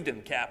you believed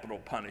in capital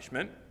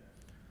punishment,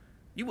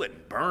 you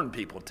wouldn't burn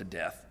people to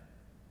death,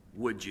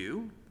 would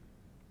you?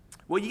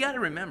 Well, you got to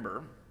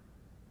remember,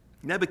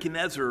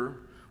 Nebuchadnezzar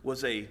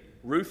was a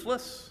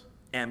ruthless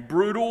and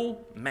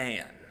brutal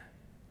man.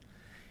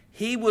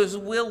 He was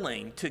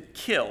willing to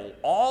kill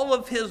all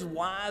of his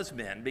wise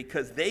men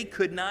because they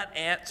could not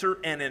answer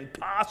an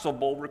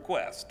impossible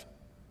request.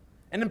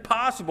 An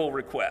impossible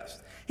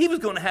request. He was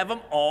going to have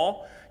them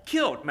all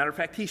killed. Matter of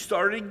fact, he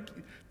started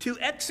to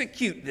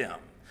execute them.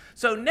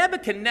 So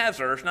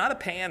Nebuchadnezzar is not a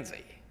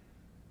pansy.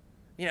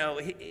 You know,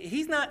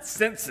 he's not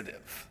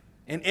sensitive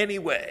in any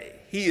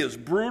way. He is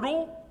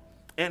brutal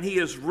and he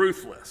is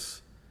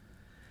ruthless.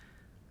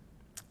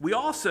 We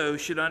also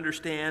should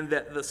understand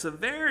that the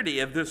severity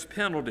of this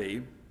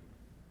penalty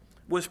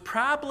was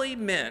probably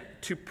meant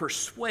to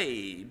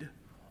persuade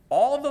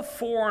all the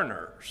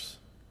foreigners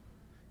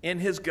in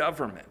his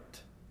government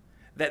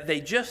that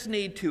they just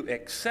need to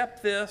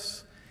accept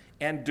this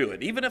and do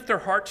it. Even if their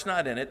heart's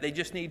not in it, they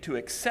just need to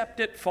accept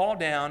it, fall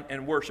down,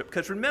 and worship.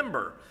 Because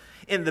remember,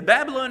 in the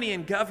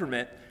Babylonian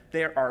government,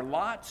 there are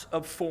lots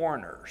of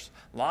foreigners,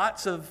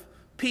 lots of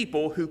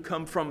people who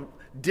come from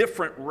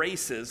different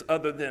races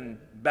other than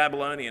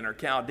Babylonian or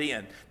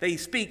Chaldean. They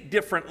speak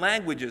different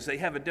languages. They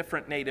have a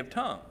different native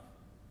tongue.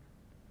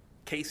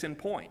 Case in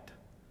point,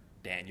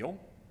 Daniel,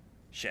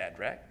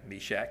 Shadrach,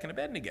 Meshach, and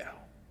Abednego.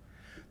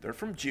 They're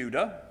from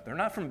Judah. They're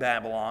not from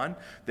Babylon.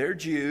 They're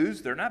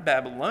Jews. They're not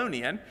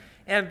Babylonian.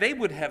 And they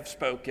would have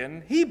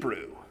spoken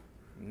Hebrew,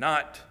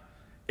 not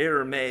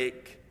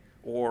Aramaic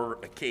or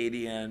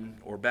Akkadian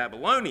or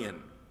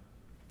Babylonian.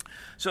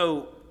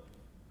 So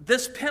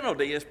this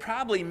penalty is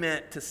probably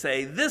meant to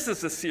say, this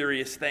is a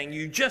serious thing.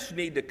 You just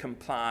need to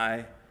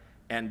comply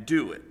and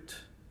do it.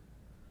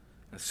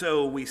 And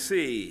so we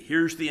see,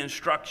 here's the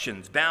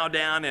instructions. Bow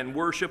down and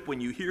worship when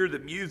you hear the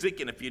music.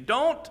 And if you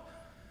don't,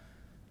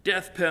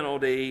 death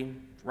penalty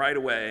right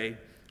away,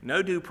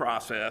 no due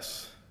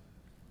process,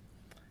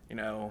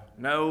 no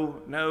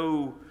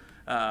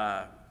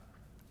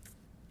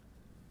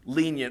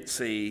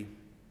leniency.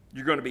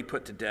 You're going to be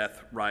put to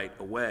death right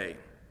away.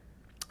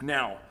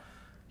 Now,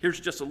 here's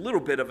just a little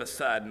bit of a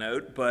side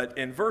note, but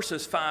in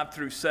verses 5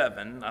 through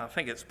 7, I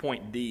think it's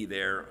point D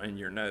there in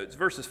your notes,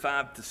 verses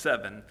 5 to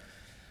 7,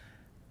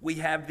 we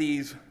have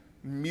these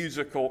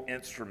musical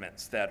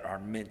instruments that are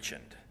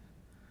mentioned.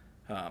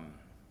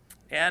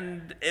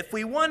 And if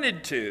we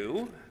wanted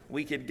to,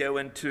 we could go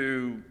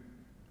into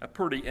a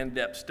pretty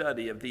in-depth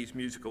study of these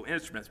musical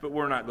instruments, but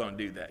we're not going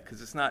to do that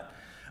because it's not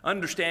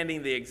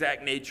understanding the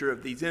exact nature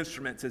of these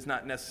instruments is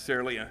not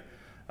necessarily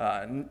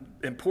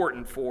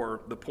important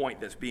for the point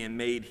that's being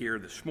made here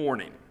this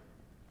morning.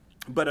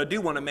 But I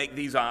do want to make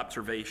these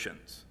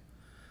observations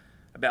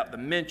about the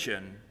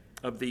mention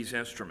of these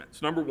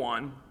instruments. Number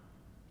one,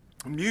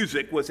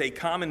 music was a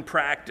common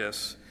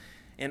practice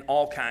in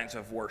all kinds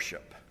of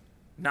worship,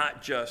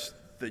 not just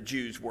the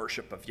Jews'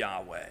 worship of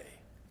Yahweh.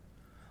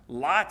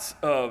 Lots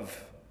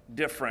of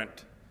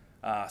different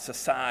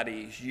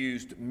societies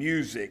used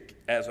music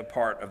as a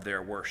part of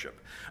their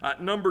worship.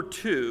 Number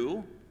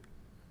two,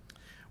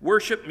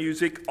 worship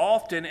music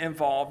often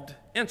involved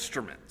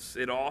instruments.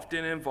 It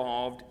often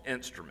involved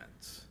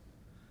instruments.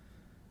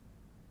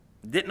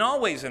 Didn't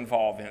always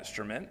involve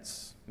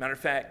instruments. Matter of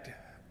fact,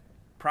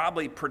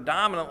 probably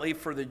predominantly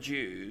for the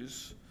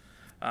Jews,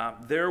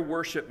 their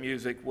worship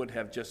music would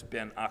have just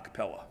been a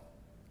cappella.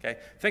 Okay?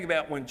 Think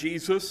about when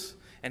Jesus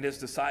and his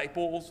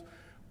disciples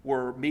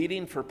were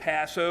meeting for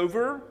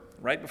Passover,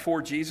 right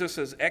before Jesus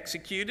is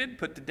executed,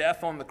 put to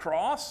death on the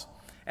cross.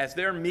 As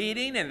they're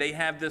meeting and they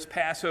have this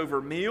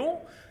Passover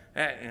meal,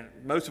 and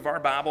most of our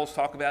Bibles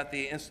talk about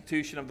the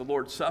institution of the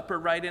Lord's Supper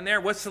right in there.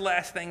 What's the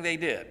last thing they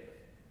did?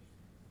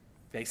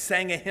 They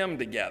sang a hymn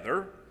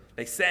together.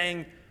 They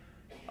sang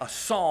a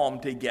psalm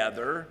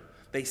together.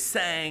 They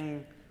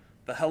sang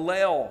the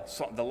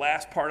Hallel, the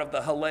last part of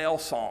the Hallel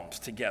psalms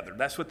together.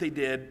 That's what they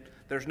did.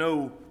 There's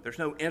no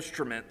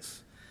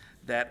instruments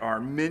that are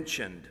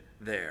mentioned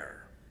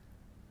there.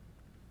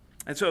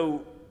 And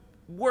so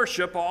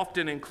worship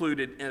often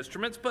included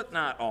instruments, but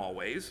not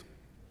always.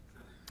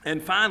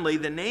 And finally,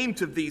 the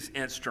names of these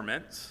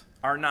instruments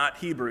are not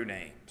Hebrew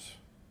names.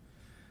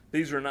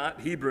 These are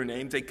not Hebrew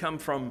names. They come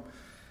from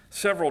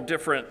several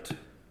different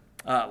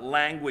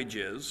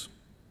languages,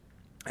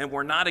 and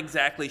we're not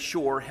exactly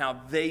sure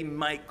how they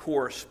might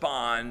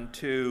correspond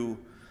to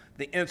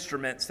the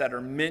instruments that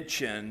are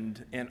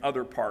mentioned in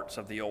other parts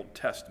of the Old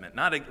Testament.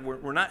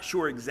 We're not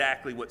sure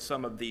exactly what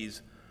some of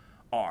these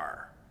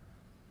are.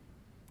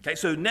 Okay,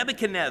 so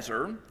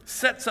Nebuchadnezzar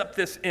sets up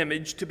this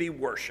image to be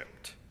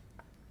worshipped.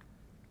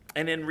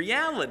 And in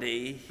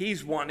reality,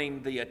 he's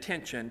wanting the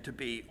attention to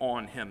be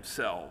on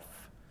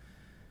himself.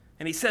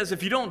 And he says,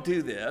 if you don't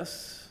do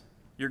this,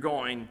 you're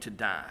going to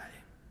die.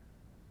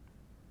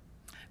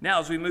 Now,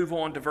 as we move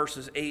on to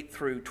verses 8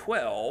 through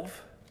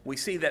 12, we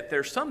see that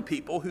there's some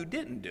people who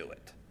didn't do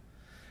it.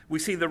 We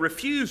see the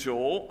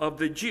refusal of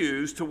the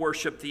Jews to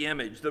worship the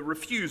image, the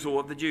refusal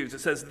of the Jews.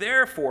 It says,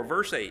 therefore,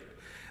 verse 8,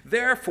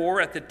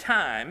 therefore at that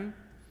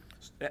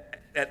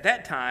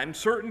time,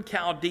 certain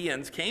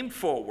Chaldeans came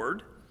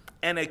forward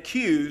and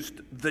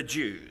accused the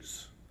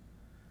Jews.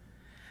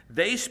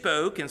 They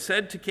spoke and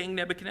said to King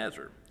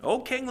Nebuchadnezzar, "O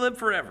king, live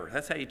forever."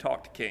 That's how you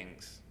talk to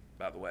kings,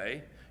 by the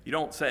way. You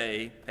don't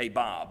say, "Hey,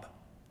 Bob."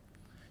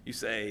 You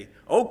say,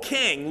 "O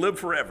king, live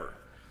forever.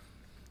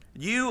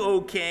 You,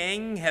 O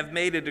king, have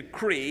made a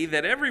decree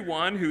that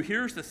everyone who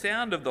hears the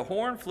sound of the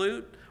horn,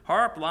 flute,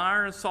 harp,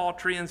 lyre, and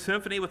psaltery, and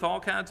symphony with all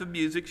kinds of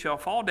music shall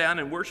fall down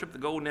and worship the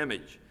golden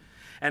image.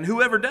 And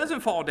whoever doesn't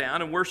fall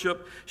down and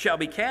worship shall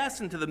be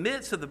cast into the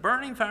midst of the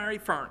burning fiery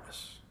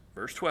furnace."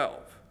 Verse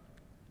 12.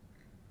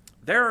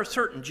 There are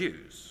certain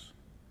Jews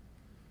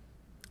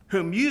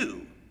whom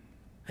you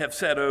have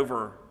set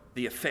over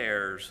the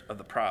affairs of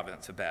the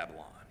province of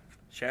Babylon.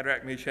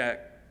 Shadrach, Meshach,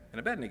 and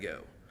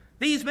Abednego.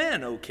 These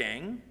men, O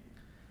king,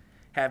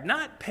 have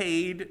not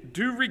paid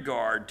due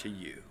regard to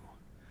you.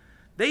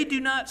 They do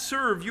not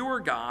serve your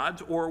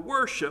gods or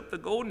worship the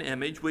golden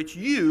image which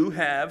you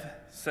have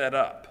set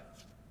up.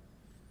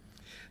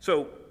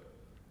 So,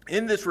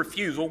 in this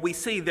refusal, we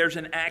see there's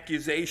an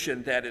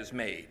accusation that is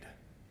made.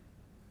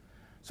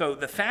 So,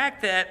 the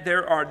fact that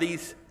there are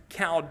these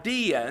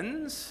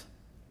Chaldeans,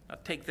 I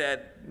take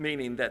that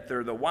meaning that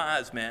they're the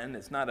wise men,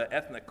 it's not an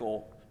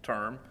ethnical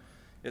term,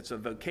 it's a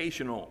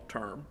vocational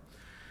term,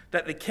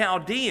 that the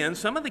Chaldeans,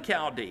 some of the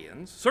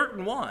Chaldeans,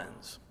 certain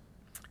ones,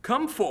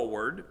 come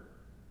forward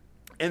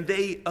and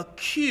they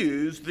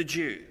accuse the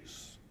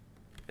Jews.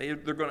 They're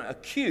going to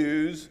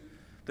accuse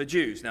the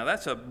Jews. Now,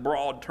 that's a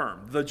broad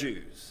term, the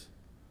Jews.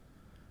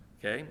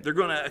 Okay? They're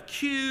going to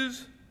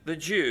accuse the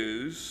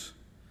Jews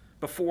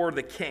before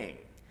the king.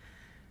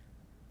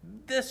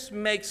 This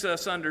makes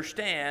us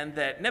understand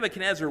that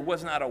Nebuchadnezzar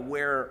was not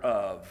aware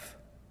of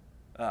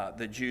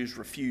the Jews'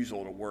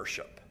 refusal to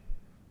worship.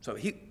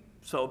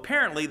 So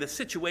apparently the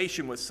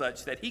situation was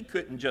such that he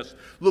couldn't just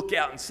look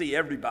out and see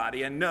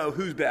everybody and know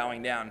who's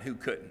bowing down and who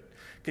couldn't.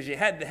 Because you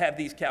had to have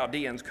these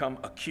Chaldeans come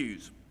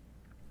accuse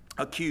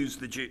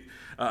the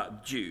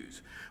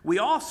Jews. We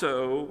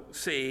also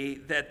see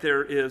that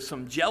there is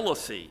some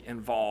jealousy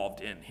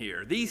involved in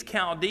here. These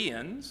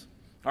Chaldeans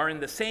are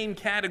in the same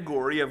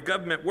category of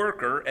government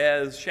worker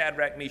as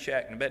Shadrach,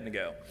 Meshach, and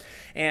Abednego.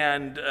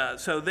 And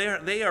so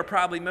they are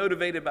probably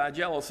motivated by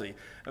jealousy.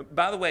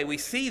 By the way, we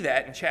see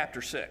that in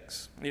chapter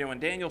 6. You know, when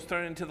Daniel's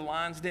thrown into the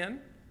lion's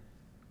den.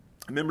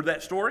 Remember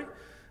that story?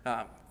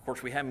 Of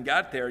course, we haven't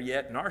got there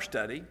yet in our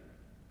study.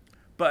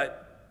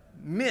 But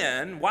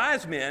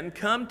wise men,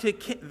 come to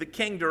the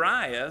king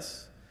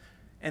Darius,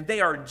 and they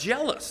are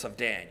jealous of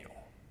Daniel.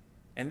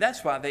 And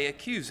that's why they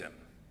accuse him.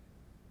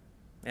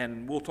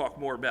 And we'll talk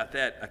more about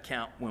that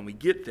account when we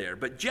get there.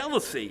 But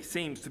jealousy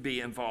seems to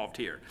be involved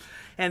here.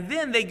 And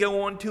then they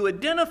go on to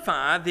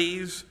identify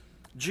these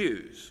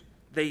Jews.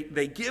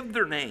 They give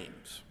their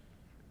names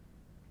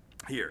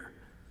here.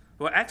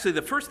 Well, actually,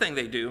 the first thing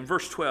they do in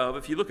verse 12,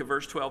 if you look at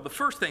verse 12, the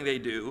first thing they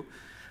do,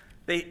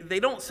 they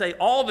don't say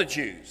all the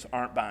Jews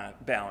aren't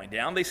bowing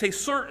down. They say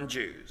certain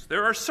Jews.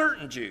 There are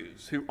certain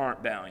Jews who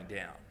aren't bowing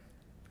down.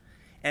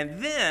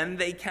 And then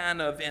they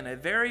kind of, in a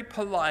very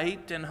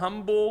polite and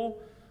humble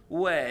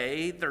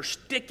way, they're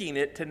sticking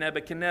it to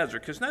Nebuchadnezzar.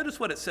 Because notice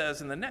what it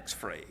says in the next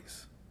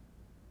phrase.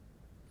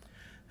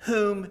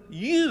 whom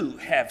you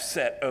have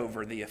set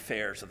over the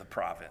affairs of the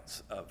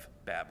province of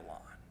Babylon.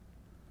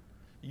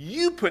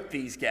 You put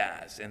these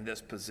guys in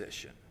this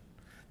position.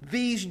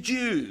 These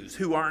Jews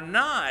who are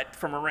not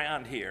from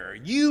around here,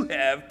 you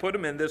have put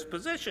them in this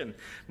position,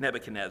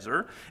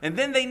 Nebuchadnezzar. And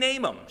then they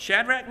name them,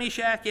 Shadrach,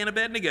 Meshach, and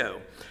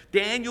Abednego,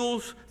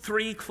 Daniel's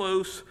 3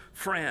 close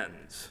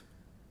friends.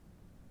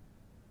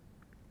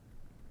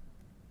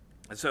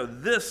 And so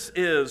this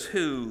is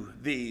who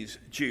these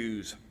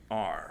Jews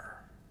are.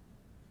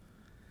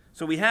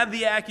 So we have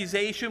the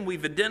accusation,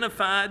 we've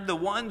identified the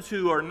ones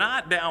who are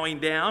not bowing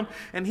down,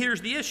 and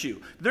here's the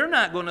issue. They're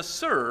not going to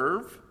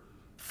serve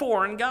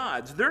foreign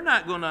gods. They're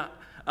not going to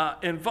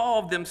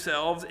involve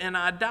themselves in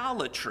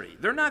idolatry.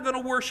 They're not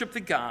going to worship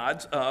the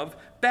gods of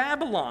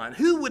Babylon.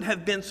 Who would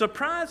have been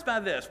surprised by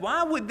this?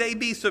 Why would they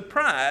be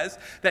surprised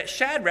that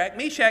Shadrach,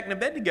 Meshach, and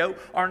Abednego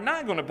are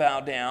not going to bow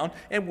down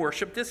and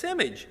worship this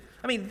image?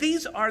 I mean,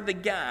 these are the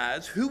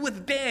guys who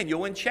with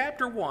Daniel in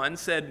chapter 1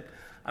 said,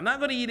 I'm not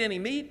going to eat any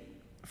meat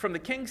from the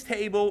king's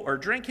table or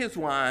drink his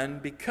wine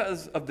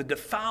because of the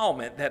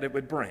defilement that it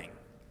would bring.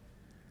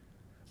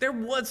 There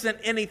wasn't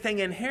anything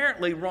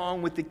inherently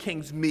wrong with the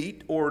king's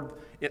meat or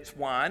its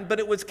wine, but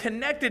it was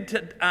connected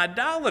to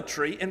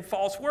idolatry and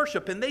false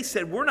worship, and they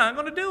said, we're not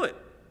going to do it.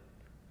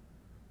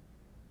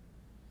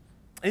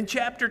 In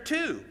chapter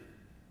 2,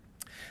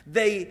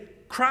 they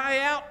cry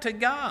out to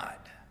God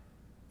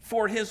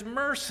for his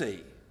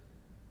mercy,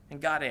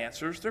 and God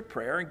answers their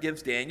prayer and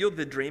gives Daniel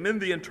the dream and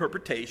the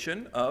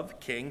interpretation of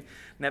King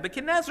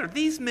Nebuchadnezzar.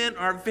 These men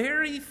are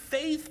very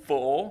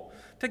faithful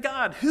to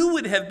God. Who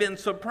would have been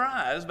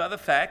surprised by the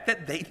fact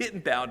that they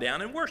didn't bow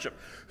down and worship?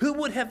 Who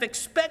would have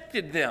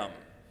expected them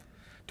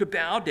to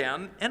bow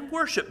down and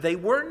worship? They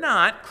were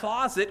not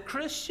closet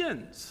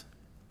Christians.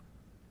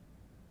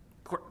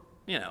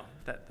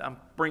 I'm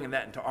bringing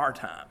that into our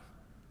time.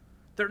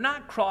 They're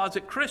not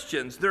closet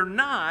Christians. They're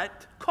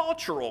not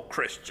cultural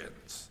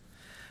Christians.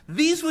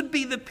 These would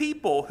be the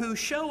people who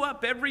show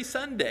up every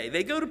Sunday.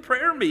 They go to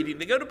prayer meeting.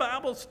 They go to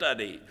Bible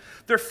study.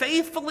 They're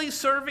faithfully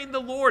serving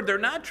the Lord. They're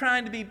not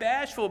trying to be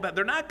bashful about it.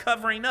 They're not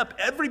covering up.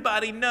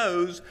 Everybody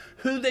knows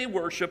who they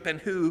worship and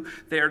who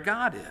their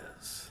God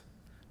is.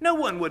 No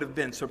one would have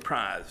been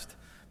surprised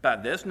by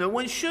this. No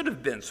one should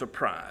have been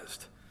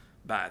surprised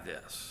by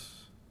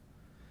this.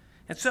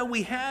 And so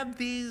we have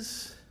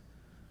these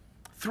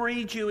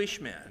 3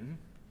 Jewish men,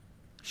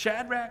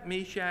 Shadrach,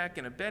 Meshach,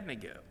 and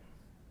Abednego,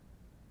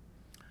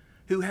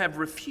 who have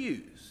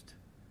refused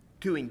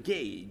to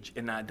engage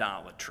in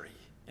idolatry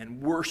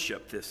and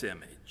worship this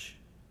image.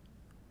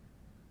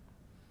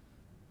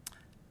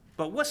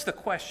 But what's the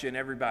question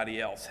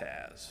everybody else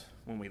has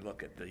when we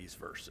look at these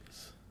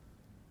verses?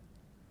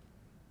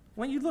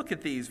 When you look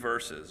at these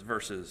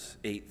verses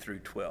 8 through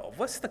 12,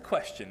 what's the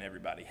question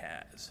everybody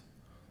has?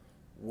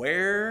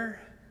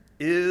 Where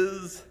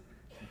is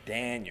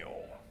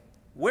Daniel?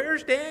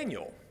 Where's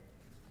Daniel?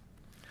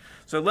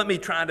 So let me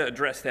try to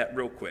address that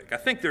real quick. I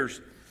think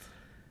there's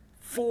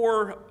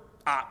 4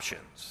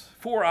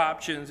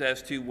 options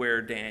as to where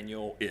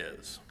Daniel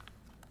is.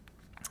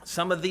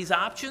 Some of these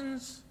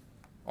options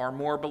are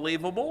more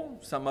believable,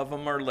 some of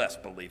them are less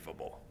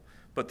believable,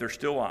 but they're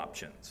still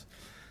options.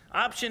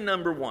 Option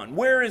number 1,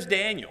 where is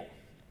Daniel?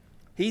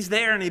 He's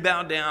there and he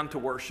bowed down to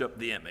worship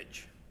the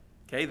image.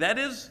 Okay,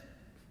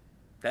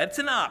 that's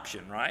an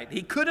option, right?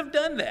 He could have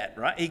done that,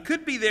 right? He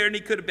could be there and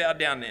he could have bowed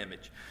down the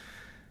image.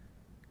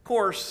 Of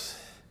course,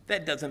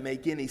 that doesn't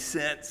make any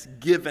sense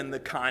given the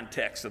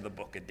context of the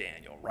book of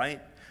Daniel, right?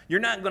 You're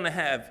not going to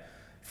have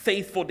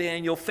faithful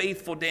Daniel,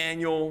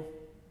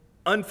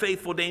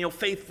 unfaithful Daniel,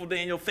 faithful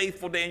Daniel,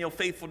 faithful Daniel,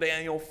 faithful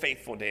Daniel,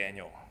 faithful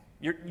Daniel.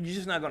 You're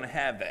just not going to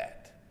have that.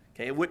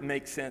 Okay, it wouldn't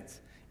make sense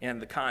in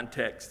the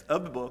context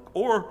of the book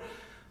or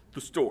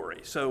the story.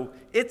 So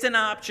it's an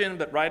option,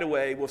 but right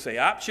away we'll say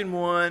option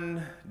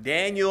 1,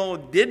 Daniel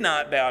did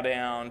not bow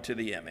down to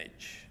the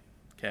image.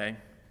 Okay?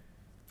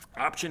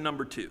 Option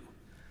number 2.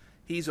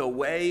 He's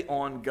away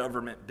on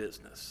government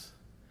business.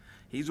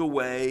 He's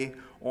away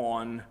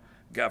on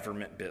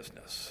government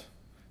business.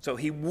 So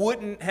he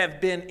wouldn't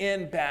have been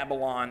in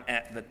Babylon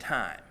at the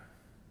time.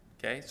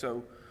 Okay,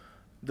 so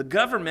the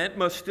government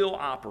must still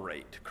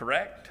operate,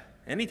 correct?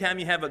 Anytime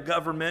you have a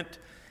government,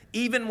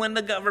 even when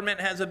the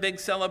government has a big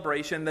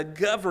celebration, the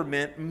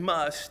government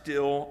must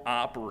still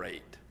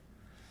operate.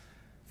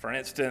 For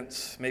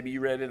instance, maybe you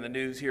read in the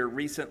news here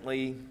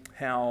recently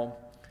how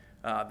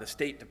the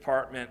State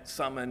Department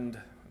summoned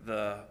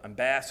the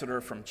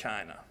ambassador from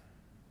China.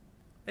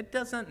 It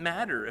doesn't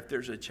matter if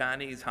there's a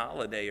Chinese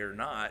holiday or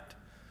not.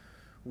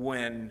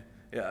 When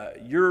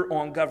you're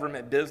on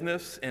government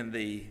business and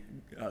the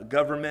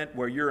government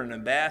where you're an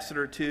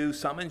ambassador to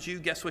summons you,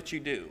 guess what you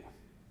do?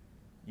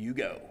 You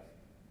go.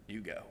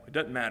 You go. It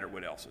doesn't matter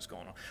what else is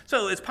going on.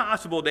 So it's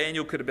possible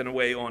Daniel could have been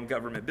away on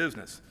government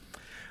business.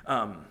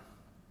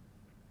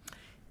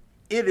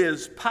 It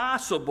is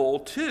possible,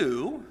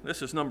 too,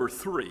 this is number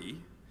 3,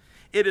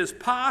 it is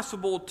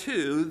possible,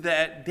 too,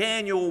 that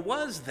Daniel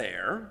was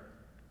there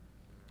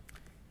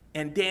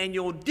and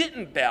Daniel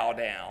didn't bow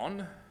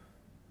down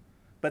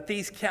But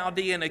these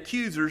Chaldean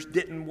accusers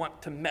didn't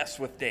want to mess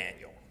with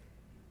Daniel.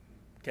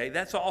 Okay,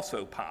 that's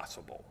also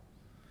possible.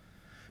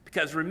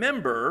 Because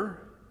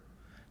remember,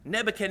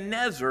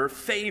 Nebuchadnezzar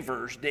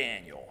favors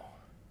Daniel.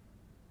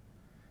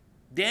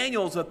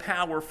 Daniel's a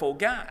powerful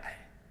guy.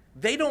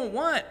 They don't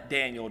want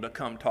Daniel to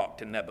come talk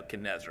to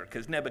Nebuchadnezzar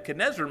because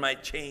Nebuchadnezzar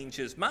might change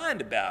his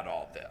mind about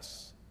all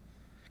this.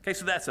 Okay,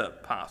 so that's a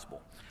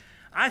possible.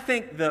 I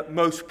think the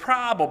most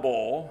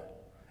probable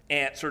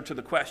answer to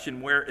the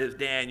question, where is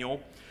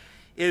Daniel,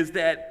 is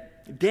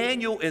that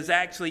Daniel is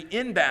actually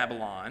in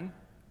Babylon,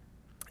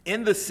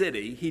 in the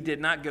city. He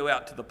did not go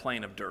out to the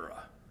plain of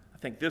Dura. I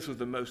think this was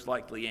the most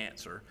likely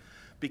answer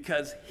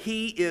because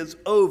he is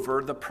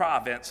over the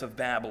province of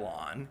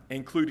Babylon,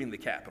 including the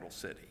capital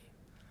city.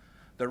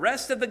 The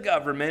rest of the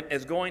government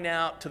is going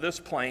out to this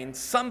plain.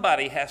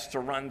 Somebody has to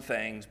run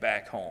things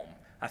back home.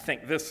 I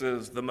think this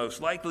is the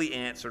most likely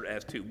answer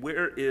as to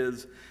where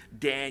is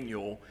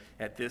Daniel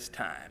at this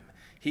time.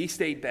 He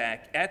stayed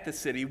back at the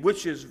city,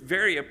 which is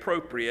very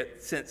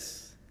appropriate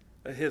since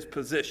his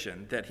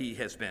position that he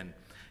has been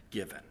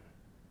given.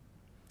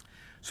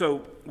 So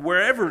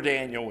wherever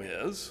Daniel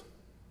is,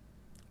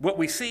 what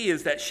we see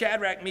is that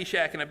Shadrach,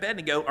 Meshach, and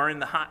Abednego are in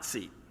the hot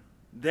seat.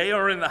 They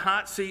are in the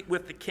hot seat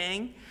with the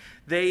king.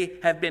 They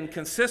have been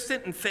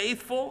consistent and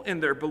faithful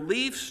in their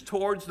beliefs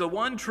towards the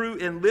one true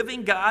and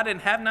living God and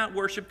have not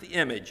worshiped the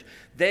image.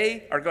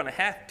 They are going to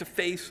have to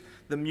face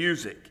the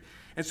music.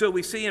 And so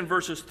we see in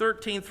verses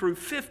 13 through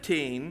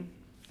 15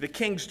 the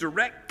king's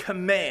direct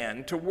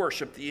command to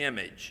worship the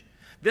image.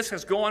 This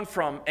has gone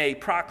from a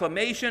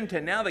proclamation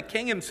to now the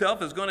king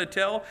himself is going to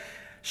tell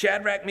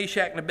Shadrach,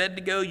 Meshach, and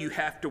Abednego, you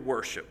have to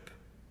worship.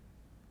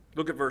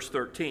 Look at verse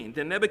 13.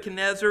 Then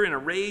Nebuchadnezzar, in a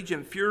rage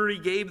and fury,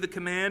 gave the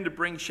command to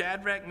bring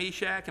Shadrach,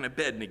 Meshach, and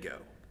Abednego.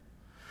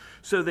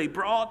 So they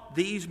brought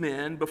these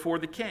men before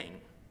the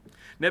king.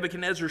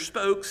 Nebuchadnezzar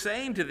spoke,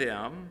 saying to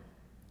them,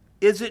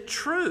 is it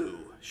true,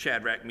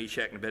 Shadrach,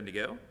 Meshach, and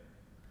Abednego,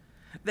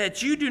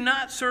 that you do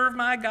not serve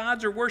my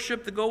gods or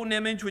worship the golden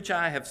image which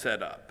I have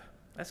set up?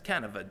 That's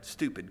kind of a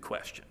stupid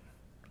question.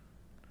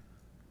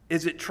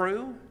 Is it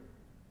true?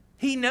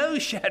 He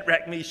knows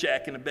Shadrach,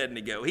 Meshach, and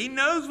Abednego. He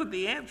knows what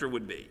the answer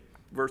would be.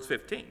 Verse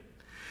 15.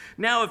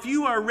 Now, if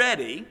you are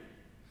ready,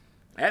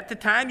 at the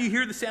time you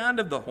hear the sound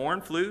of the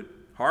horn, flute,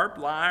 harp,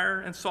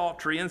 lyre, and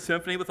psaltery, and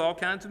symphony with all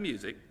kinds of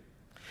music,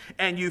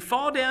 and you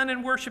fall down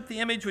and worship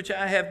the image which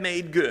I have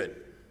made good.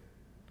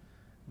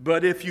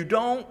 But if you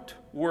don't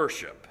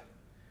worship,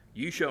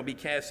 you shall be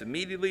cast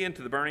immediately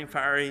into the burning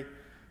fiery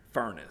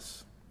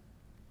furnace.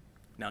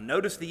 Now,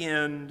 notice the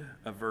end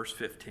of verse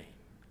 15.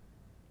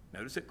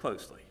 Notice it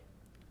closely.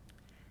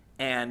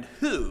 And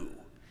who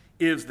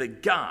is the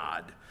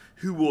God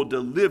who will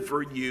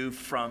deliver you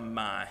from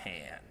my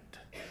hand?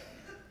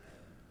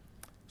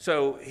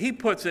 So he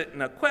puts it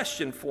in a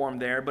question form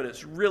there, but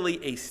it's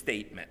really a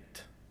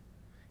statement.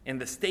 And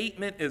the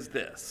statement is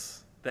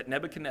this, that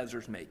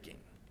Nebuchadnezzar's making.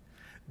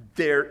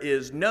 There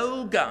is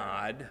no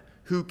God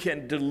who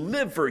can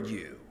deliver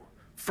you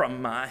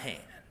from my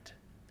hand.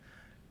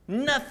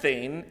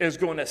 Nothing is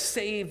going to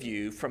save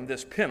you from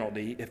this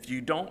penalty if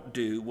you don't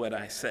do what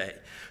I say.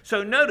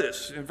 So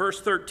notice in verse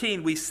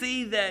 13, we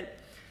see that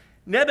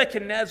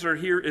Nebuchadnezzar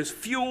here is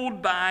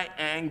fueled by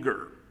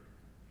anger.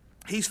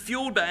 He's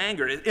fueled by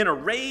anger. In a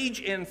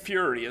rage and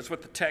fury is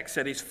what the text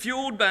said. He's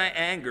fueled by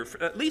anger,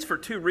 at least for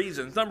two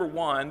reasons. Number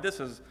one, this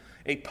is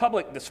a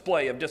public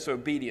display of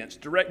disobedience,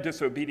 direct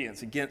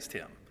disobedience against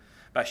him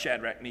by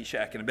Shadrach,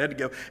 Meshach, and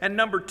Abednego. And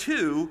number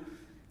two,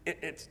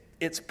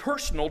 it's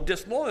personal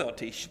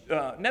disloyalty.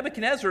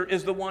 Nebuchadnezzar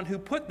is the one who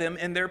put them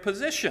in their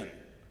position,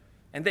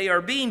 and they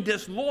are being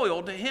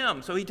disloyal to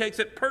him. So he takes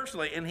it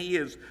personally, and he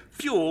is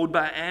fueled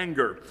by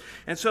anger.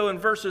 And so in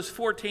verses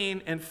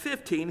 14 and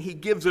 15, he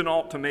gives an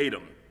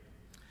ultimatum.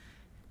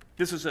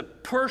 This is a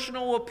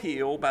personal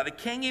appeal by the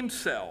king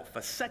himself,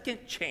 a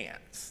second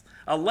chance,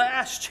 a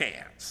last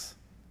chance.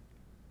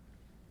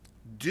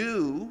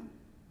 Do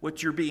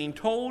what you're being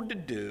told to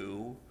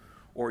do,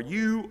 or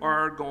you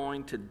are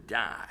going to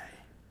die.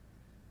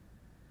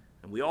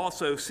 And we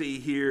also see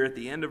here at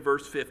the end of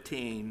verse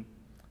 15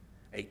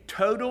 a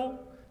total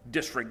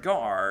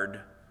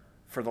disregard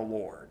for the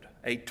Lord.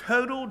 A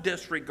total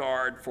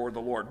disregard for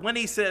the Lord. When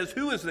he says,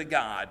 who is the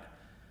God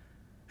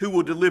who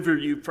will deliver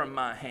you from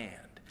my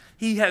hand?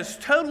 He has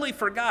totally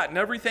forgotten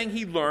everything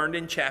he learned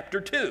in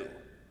chapter 2.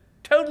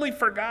 Totally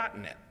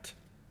forgotten it.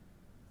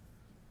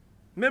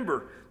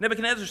 Remember,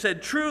 Nebuchadnezzar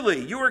said,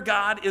 truly, your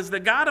God is the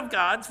God of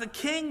gods, the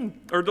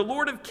King, or the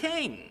Lord of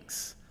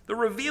kings, the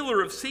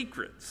revealer of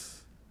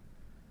secrets.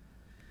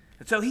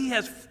 And so he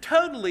has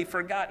totally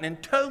forgotten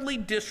and totally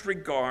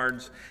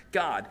disregards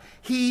God.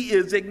 He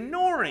is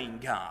ignoring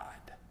God.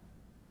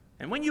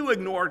 And when you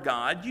ignore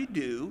God, you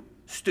do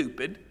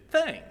stupid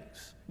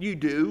things. You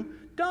do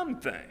dumb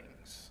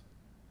things.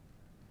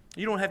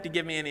 You don't have to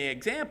give me any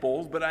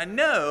examples, but I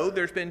know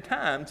there's been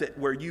times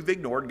where you've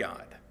ignored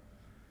God.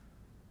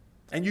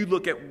 And you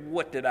look at,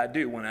 what did I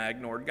do when I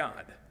ignored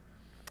God?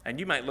 And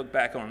you might look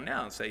back on it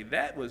now and say,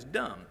 that was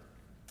dumb.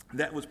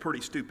 That was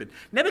pretty stupid.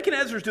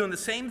 Nebuchadnezzar's doing the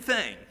same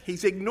thing.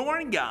 He's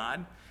ignoring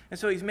God, and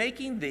so he's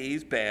making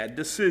these bad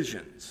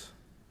decisions.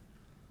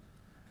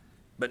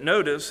 But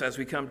notice, as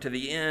we come to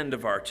the end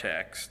of our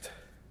text,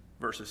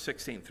 verses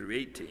 16 through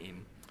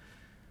 18,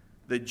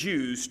 the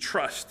Jews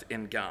trust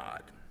in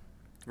God.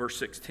 Verse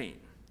 16.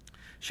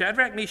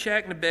 Shadrach,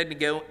 Meshach, and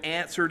Abednego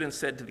answered and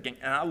said to the king,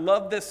 and I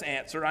love this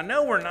answer. I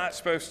know we're not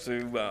supposed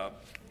to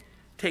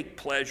take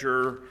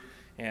pleasure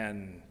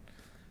and,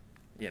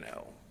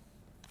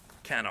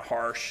 kind of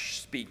harsh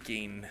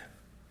speaking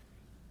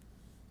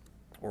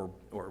or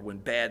when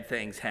bad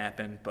things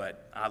happen,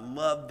 but I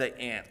love the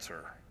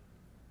answer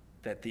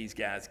that these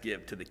guys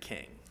give to the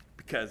king,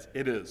 because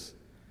it is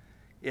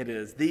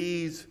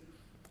these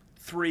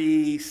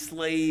 3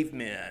 slave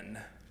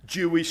men,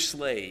 Jewish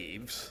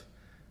slaves,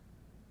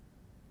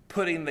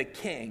 putting the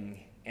king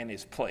in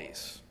his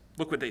place.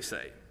 Look what they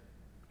say.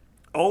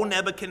 O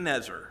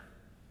Nebuchadnezzar.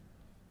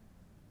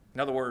 In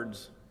other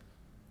words,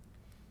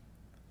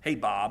 hey,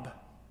 Bob.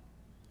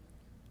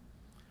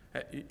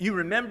 You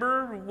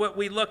remember what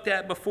we looked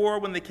at before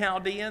when the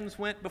Chaldeans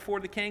went before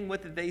the king?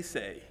 What did they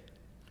say?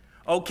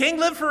 O king,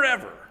 live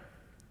forever.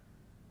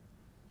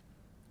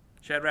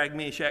 Shadrach,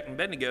 Meshach, and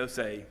Abednego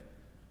say,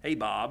 hey,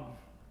 Bob,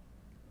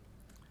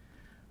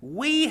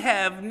 we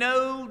have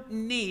no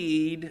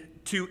need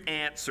to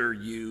answer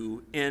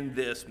you in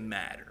this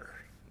matter.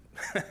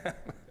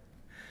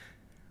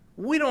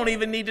 We don't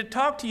even need to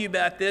talk to you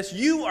about this.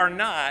 You are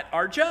not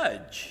our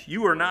judge.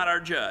 You are not our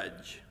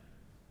judge.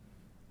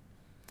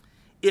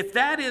 If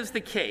that is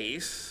the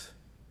case,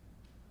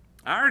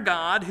 our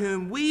God,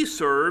 whom we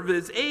serve,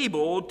 is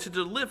able to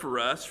deliver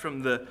us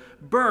from the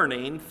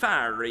burning,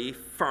 fiery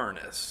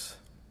furnace.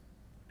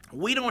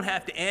 We don't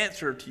have to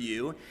answer to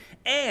you.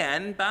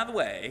 And, by the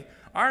way,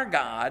 our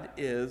God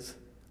is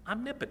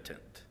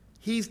omnipotent.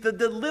 He's the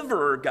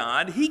deliverer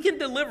God. He can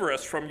deliver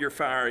us from your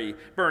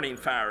burning,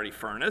 fiery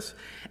furnace.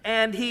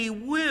 And he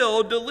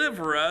will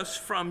deliver us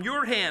from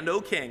your hand, O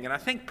king. And I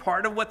think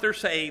part of what they're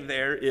saying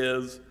there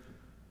is,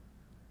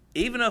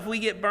 even if we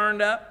get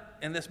burned up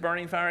in this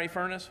burning, fiery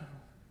furnace,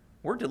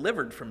 we're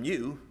delivered from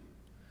you.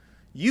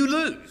 You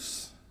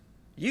lose.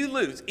 You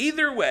lose.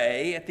 Either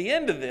way, at the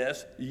end of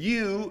this,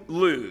 you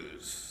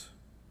lose.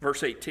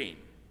 Verse 18.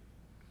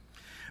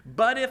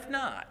 But if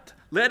not,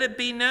 let it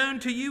be known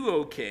to you,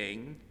 O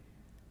king,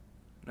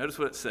 notice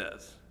what it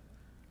says,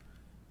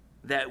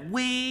 that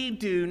we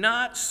do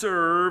not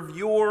serve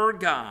your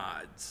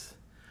gods,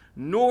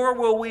 nor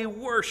will we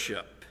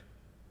worship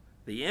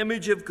the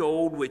image of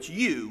gold which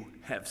you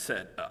have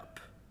set up.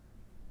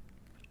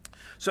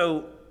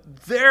 So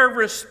their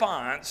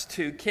response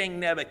to King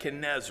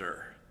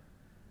Nebuchadnezzar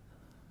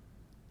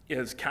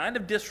is kind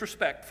of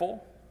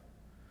disrespectful,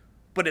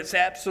 but it's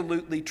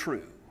absolutely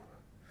true.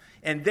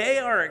 And they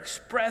are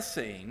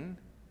expressing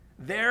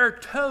their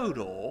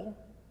total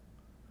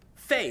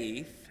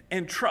faith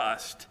and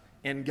trust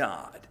in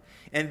God.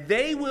 And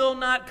they will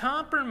not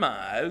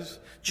compromise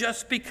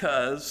just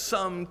because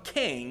some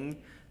king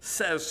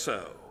says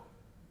so.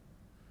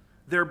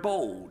 They're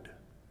bold.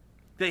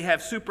 They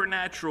have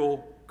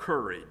supernatural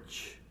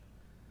courage.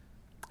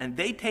 And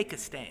they take a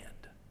stand.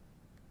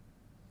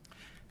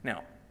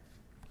 Now,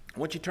 I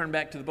want you to turn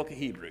back to the book of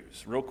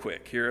Hebrews real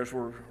quick. Here as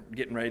we're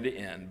getting ready to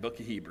end, book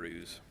of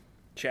Hebrews,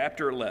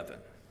 chapter 11.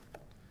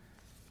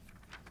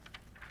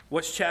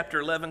 What's chapter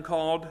 11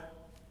 called?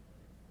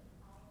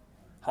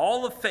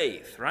 Hall of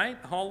Faith, right?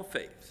 Hall of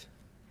Faith.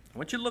 I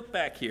want you to look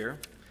back here.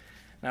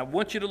 Now, I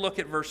want you to look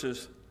at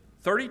verses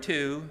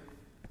 32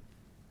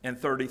 and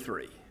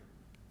 33.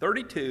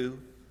 32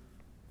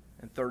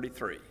 and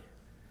 33.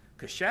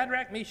 Because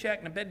Shadrach, Meshach,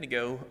 and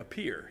Abednego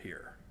appear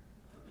here.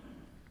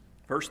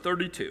 Verse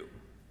 32.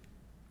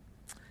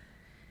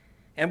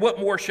 And what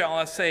more shall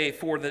I say?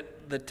 For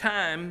the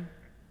time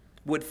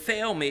would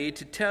fail me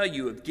to tell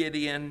you of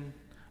Gideon,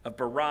 of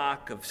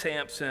Barak, of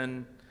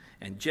Samson,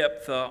 and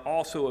Jephthah,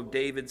 also of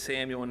David,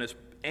 Samuel,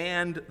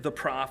 and the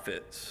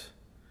prophets,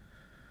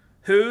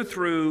 who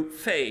through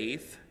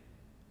faith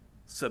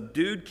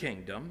subdued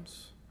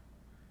kingdoms,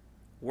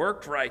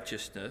 worked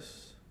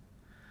righteousness,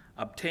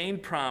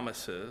 obtained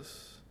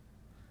promises,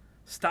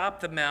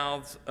 stopped the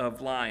mouths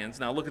of lions.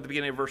 Now look at the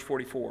beginning of verse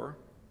 44.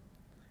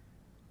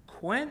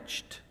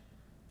 Quenched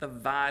the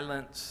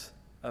violence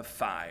of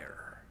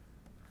fire.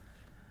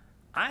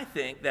 I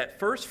think that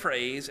first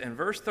phrase in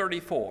verse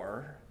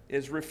 34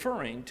 is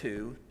referring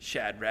to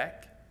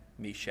Shadrach,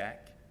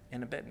 Meshach,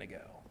 and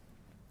Abednego.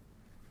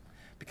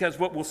 Because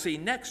what we'll see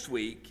next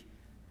week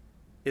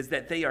is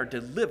that they are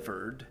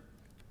delivered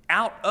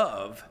out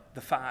of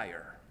the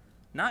fire.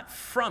 Not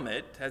from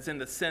it, as in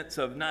the sense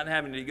of not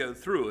having to go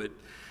through it.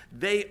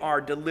 They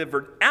are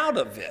delivered out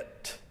of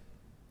it.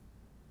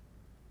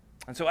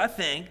 And so I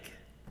think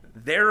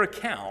their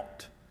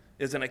account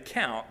is an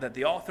account that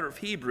the author of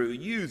Hebrew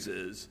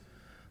uses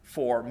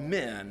for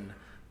men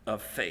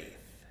of faith.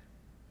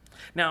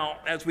 Now,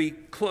 as we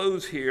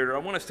close here, I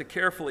want us to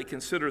carefully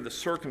consider the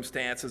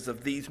circumstances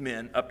of these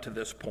men up to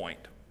this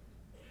point.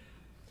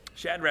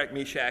 Shadrach,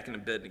 Meshach, and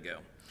Abednego.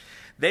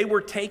 They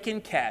were taken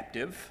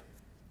captive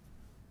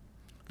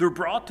They're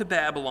brought to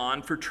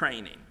Babylon for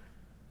training.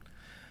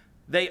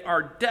 They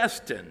are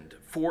destined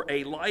for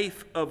a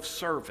life of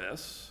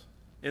service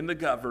in the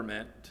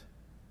government,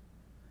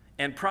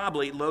 and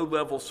probably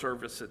low-level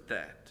service at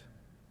that.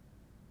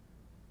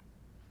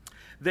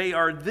 They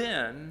are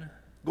then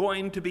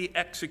going to be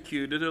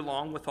executed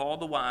along with all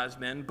the wise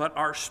men, but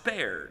are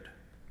spared,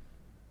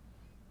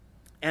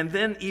 and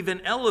then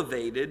even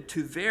elevated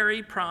to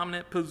very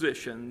prominent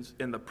positions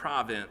in the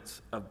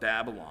province of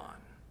Babylon.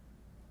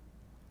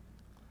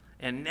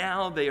 And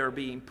now they are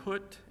being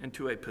put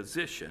into a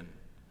position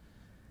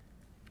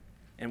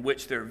in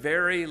which their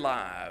very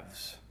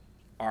lives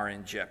are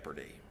in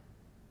jeopardy.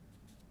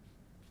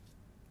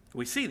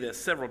 We see this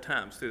several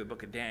times through the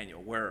book of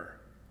Daniel, where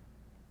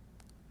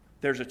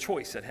there's a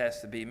choice that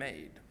has to be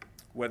made,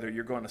 whether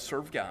you're going to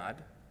serve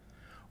God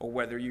or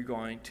whether you're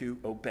going to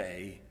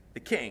obey the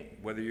king,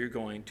 whether you're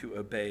going to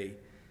obey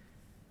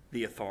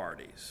the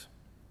authorities.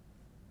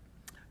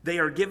 They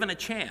are given a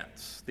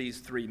chance, these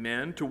three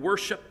men, to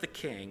worship the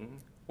king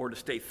or to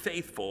stay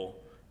faithful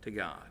to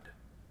God.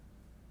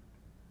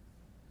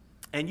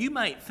 And you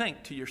might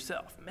think to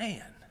yourself,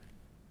 man,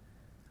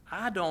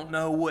 I don't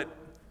know what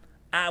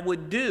I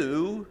would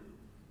do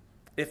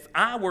if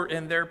I were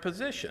in their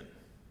position.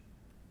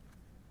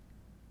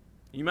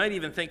 You might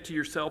even think to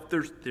yourself,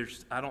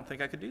 I don't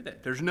think I could do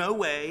that. There's no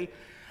way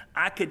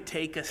I could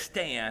take a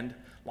stand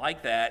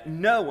like that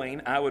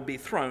knowing I would be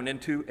thrown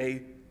into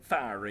a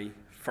fiery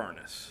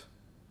furnace.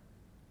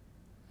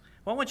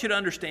 Well, I want you to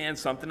understand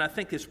something I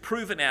think is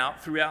proven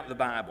out throughout the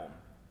Bible.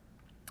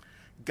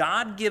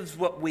 God gives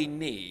what we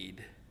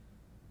need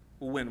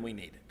when we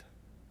need it.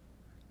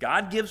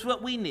 God gives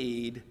what we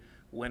need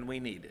when we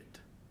need it.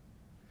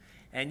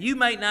 And you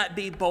might not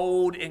be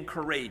bold and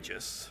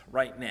courageous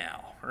right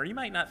now, or you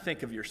might not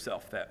think of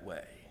yourself that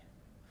way.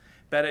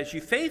 But as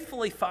you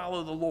faithfully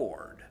follow the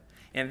Lord,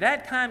 and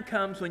that time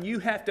comes when you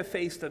have to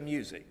face the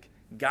music,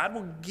 God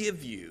will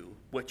give you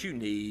what you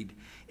need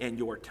in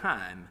your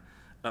time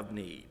of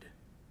need.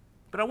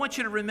 But I want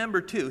you to remember,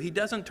 too, he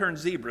doesn't turn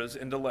zebras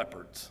into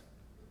leopards.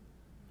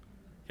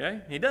 Okay?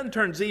 He doesn't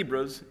turn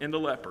zebras into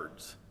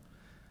leopards.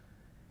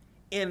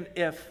 And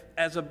if,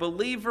 as a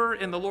believer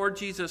in the Lord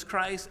Jesus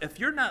Christ, if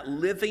you're not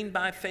living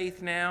by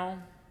faith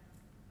now,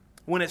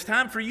 when it's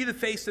time for you to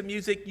face the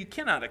music, you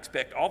cannot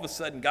expect all of a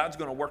sudden God's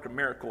going to work a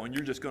miracle and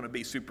you're just going to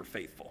be super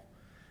faithful.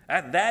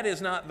 That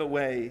is not the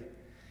way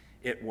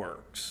it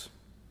works.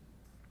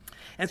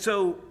 And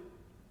so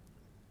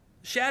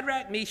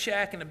Shadrach,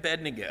 Meshach, and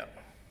Abednego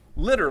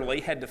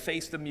literally had to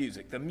face the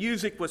music. The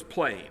music was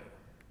playing.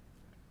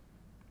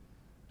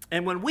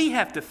 And when we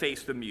have to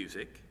face the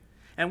music,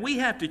 and we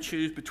have to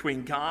choose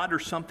between God or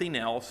something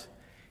else,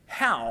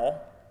 how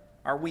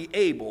are we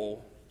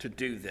able to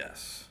do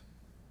this?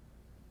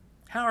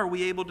 How are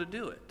we able to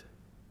do it?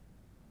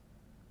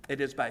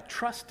 It is by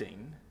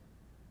trusting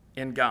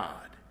in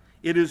God.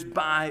 It is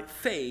by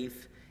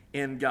faith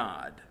in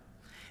God.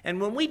 And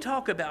when we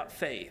talk about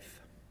faith,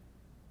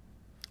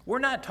 we're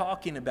not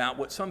talking about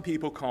what some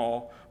people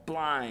call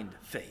blind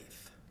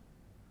faith.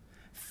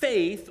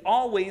 Faith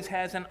always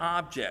has an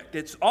object.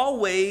 It's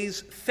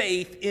always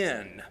faith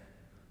in,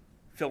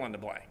 fill in the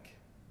blank.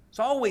 It's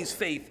always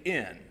faith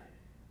in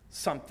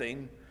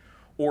something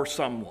or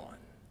someone.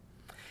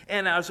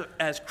 And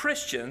as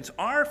Christians,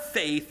 our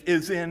faith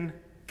is in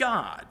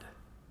God.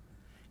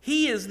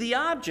 He is the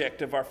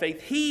object of our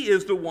faith. He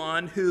is the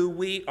one who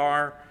we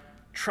are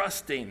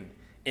trusting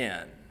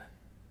in.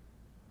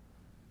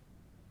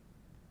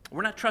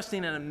 We're not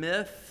trusting in a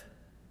myth.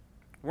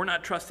 We're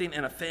not trusting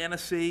in a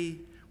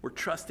fantasy. We're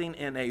trusting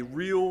in a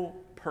real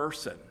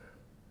person.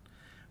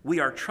 We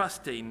are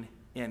trusting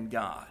in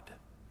God.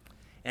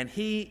 And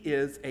He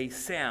is a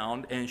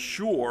sound and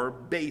sure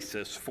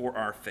basis for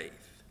our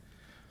faith.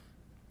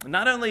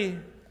 Not only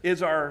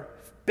is our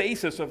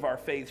basis of our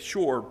faith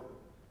sure,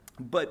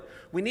 but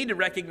we need to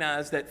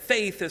recognize that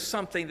faith is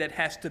something that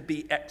has to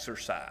be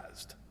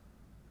exercised.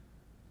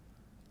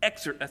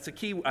 That's a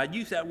key. I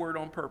use that word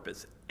on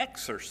purpose.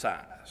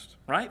 Exercised,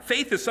 right?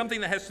 Faith is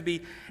something that has to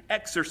be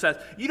exercised.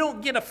 You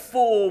don't get a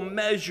full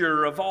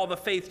measure of all the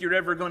faith you're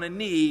ever going to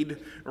need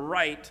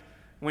right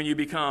when you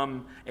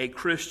become a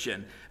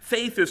Christian.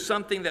 Faith is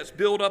something that's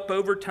built up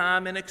over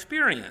time and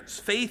experience.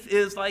 Faith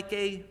is like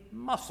a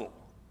muscle.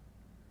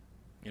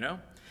 You know,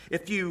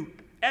 if you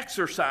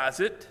exercise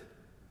it,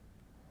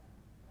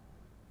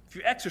 if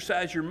you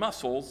exercise your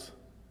muscles,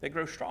 they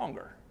grow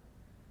stronger.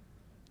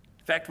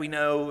 In fact, we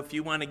know if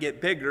you want to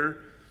get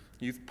bigger,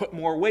 you've put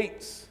more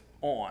weights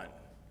on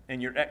and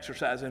you're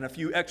exercising. If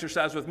you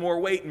exercise with more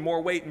weight and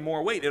more weight and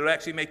more weight, it'll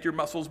actually make your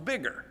muscles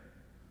bigger.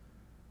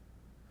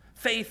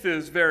 Faith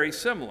is very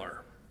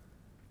similar.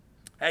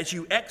 As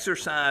you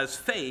exercise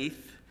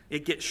faith,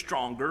 it gets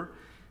stronger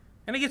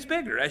and it gets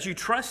bigger. As you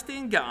trust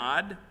in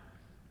God,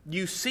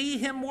 you see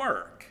Him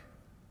work.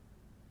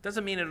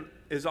 Doesn't mean it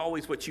is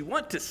always what you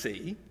want to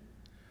see,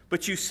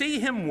 but you see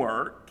Him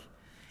work,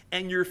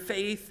 and your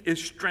faith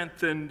is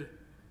strengthened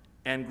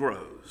and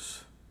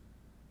grows.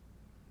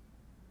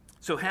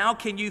 So how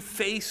can you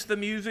face the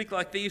music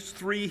like these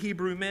three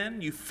Hebrew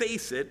men? You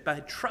face it by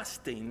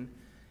trusting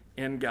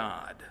in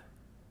God.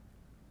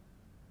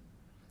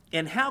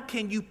 And how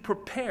can you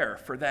prepare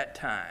for that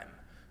time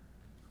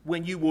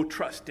when you will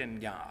trust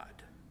in God?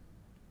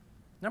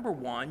 Number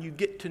one, you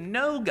get to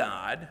know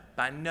God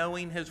by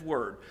knowing His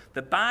Word.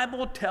 The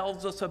Bible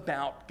tells us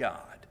about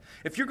God.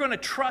 If you're going to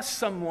trust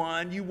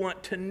someone, you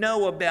want to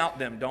know about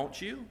them, don't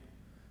you?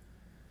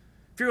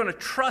 If you're going to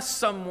trust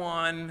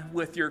someone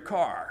with your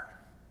car,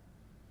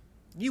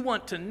 you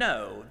want to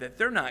know that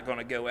they're not going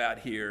to go out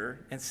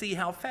here and see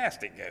how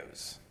fast it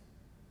goes.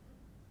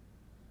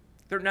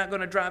 They're not going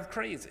to drive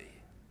crazy.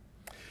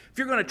 If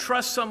you're going to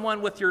trust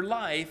someone with your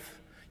life,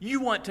 you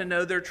want to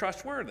know they're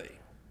trustworthy.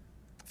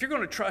 If you're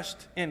going to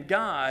trust in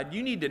God,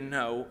 you need to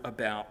know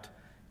about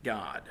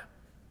God.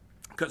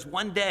 Because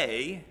one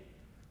day,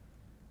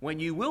 when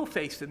you will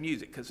face the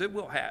music, because it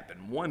will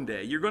happen, one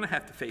day you're going to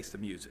have to face the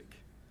music.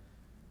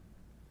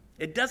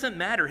 It doesn't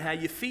matter how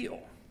you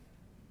feel.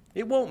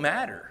 It won't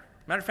matter.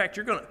 Matter of fact,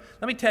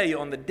 let me tell you,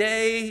 on the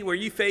day where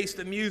you face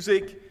the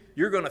music,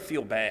 you're going to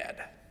feel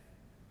bad.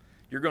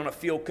 You're going to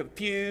feel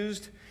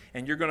confused,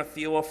 and you're going to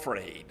feel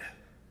afraid.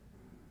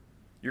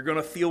 You're going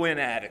to feel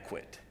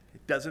inadequate.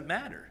 It doesn't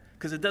matter,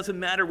 because it doesn't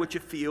matter what you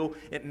feel.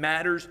 It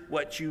matters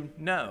what you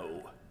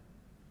know.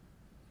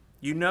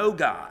 You know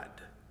God.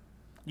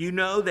 You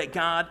know that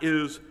God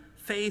is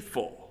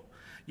faithful.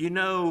 You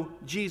know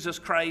Jesus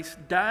Christ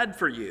died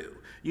for you.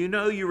 You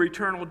know your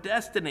eternal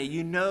destiny.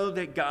 You know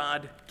that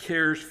God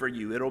cares for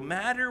you. It'll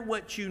matter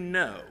what you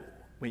know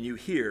when you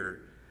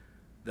hear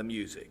the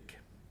music.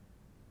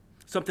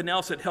 Something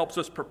else that helps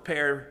us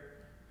prepare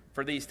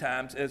for these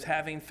times is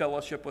having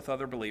fellowship with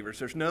other believers.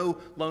 There's no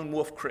lone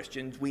wolf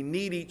Christians. We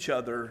need each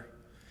other,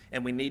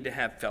 and we need to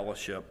have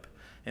fellowship.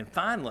 And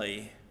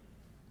finally,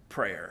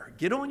 prayer.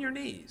 Get on your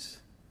knees.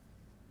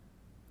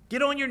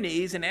 Get on your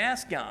knees and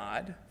ask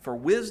God for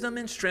wisdom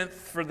and strength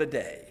for the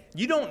day.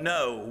 You don't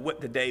know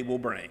what the day will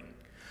bring.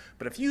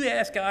 But if you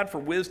ask God for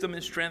wisdom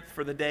and strength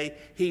for the day,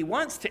 He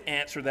wants to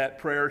answer that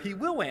prayer. He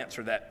will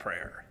answer that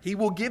prayer. He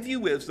will give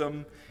you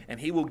wisdom, and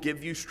He will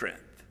give you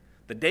strength.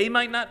 The day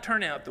might not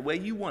turn out the way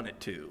you want it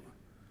to,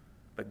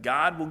 but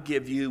God will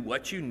give you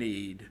what you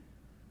need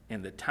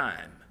in the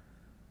time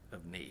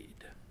of need.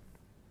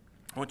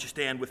 I want you to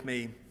stand with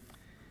me,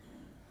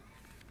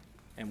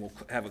 and we'll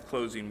have a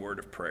closing word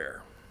of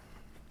prayer.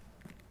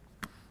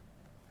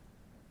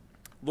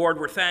 Lord,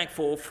 we're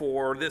thankful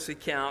for this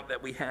account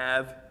that we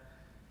have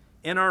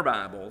in our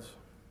Bibles.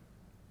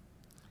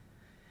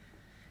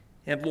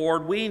 And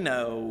Lord, we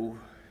know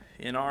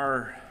in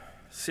our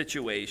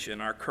situation,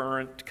 our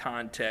current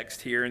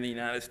context here in the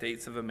United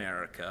States of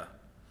America,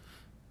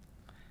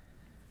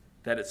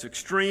 that it's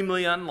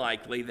extremely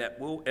unlikely that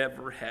we'll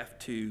ever have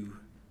to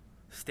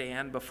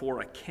stand before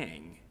a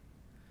king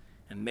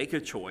and make a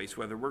choice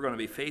whether we're going to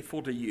be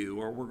faithful to you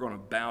or we're going to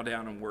bow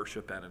down and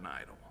worship at an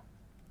idol.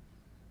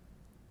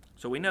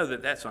 So we know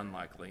that that's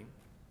unlikely.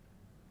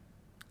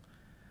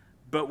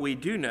 But we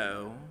do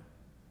know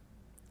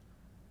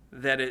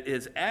that it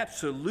is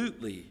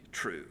absolutely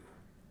true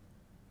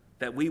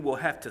that we will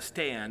have to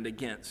stand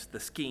against the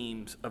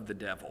schemes of the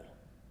devil.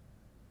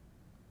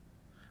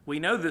 We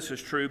know this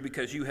is true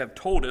because you have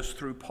told us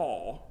through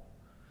Paul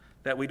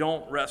that we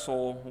don't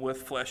wrestle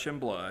with flesh and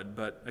blood,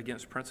 but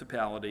against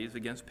principalities,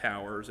 against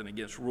powers, and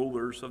against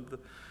rulers of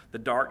the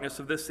darkness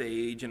of this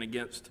age, and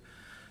against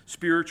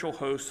spiritual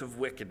hosts of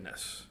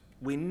wickedness.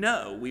 We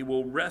know we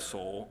will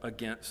wrestle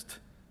against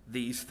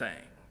these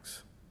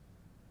things.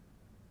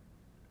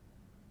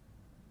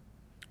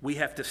 We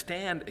have to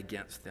stand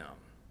against them.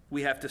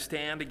 We have to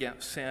stand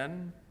against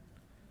sin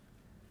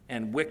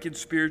and wicked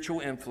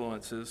spiritual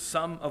influences,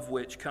 some of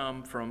which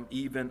come from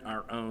even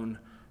our own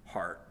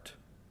heart.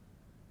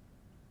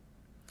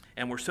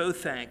 And we're so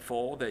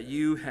thankful that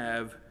you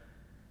have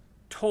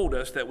told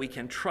us that we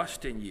can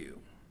trust in you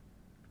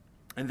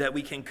and that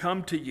we can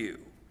come to you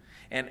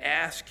and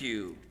ask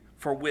you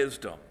for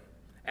wisdom,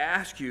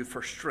 ask you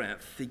for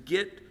strength to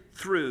get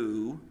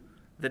through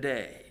the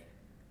day,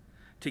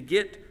 to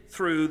get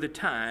through the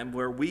time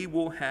where we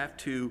will have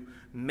to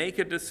make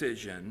a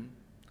decision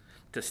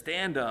to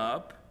stand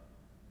up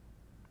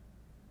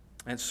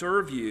and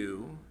serve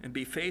you and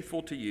be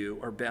faithful to you,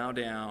 or bow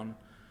down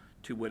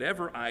to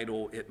whatever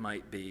idol it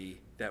might be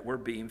that we're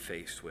being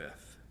faced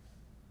with.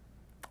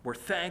 We're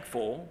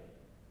thankful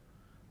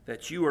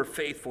that you are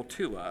faithful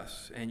to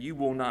us and you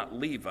will not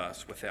leave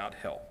us without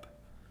help.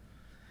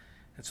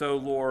 And so,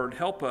 Lord,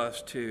 help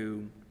us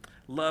to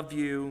love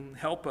you,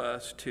 help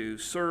us to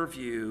serve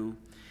you,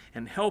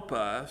 and help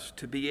us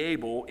to be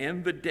able,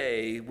 in the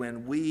day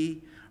when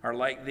we are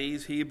like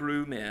these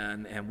Hebrew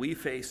men and we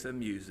face the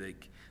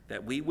music,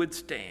 that we would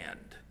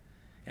stand,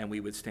 and we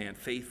would stand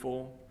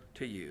faithful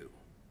to you.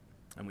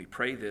 And we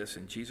pray this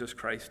in Jesus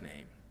Christ's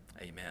name.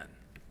 Amen.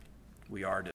 We are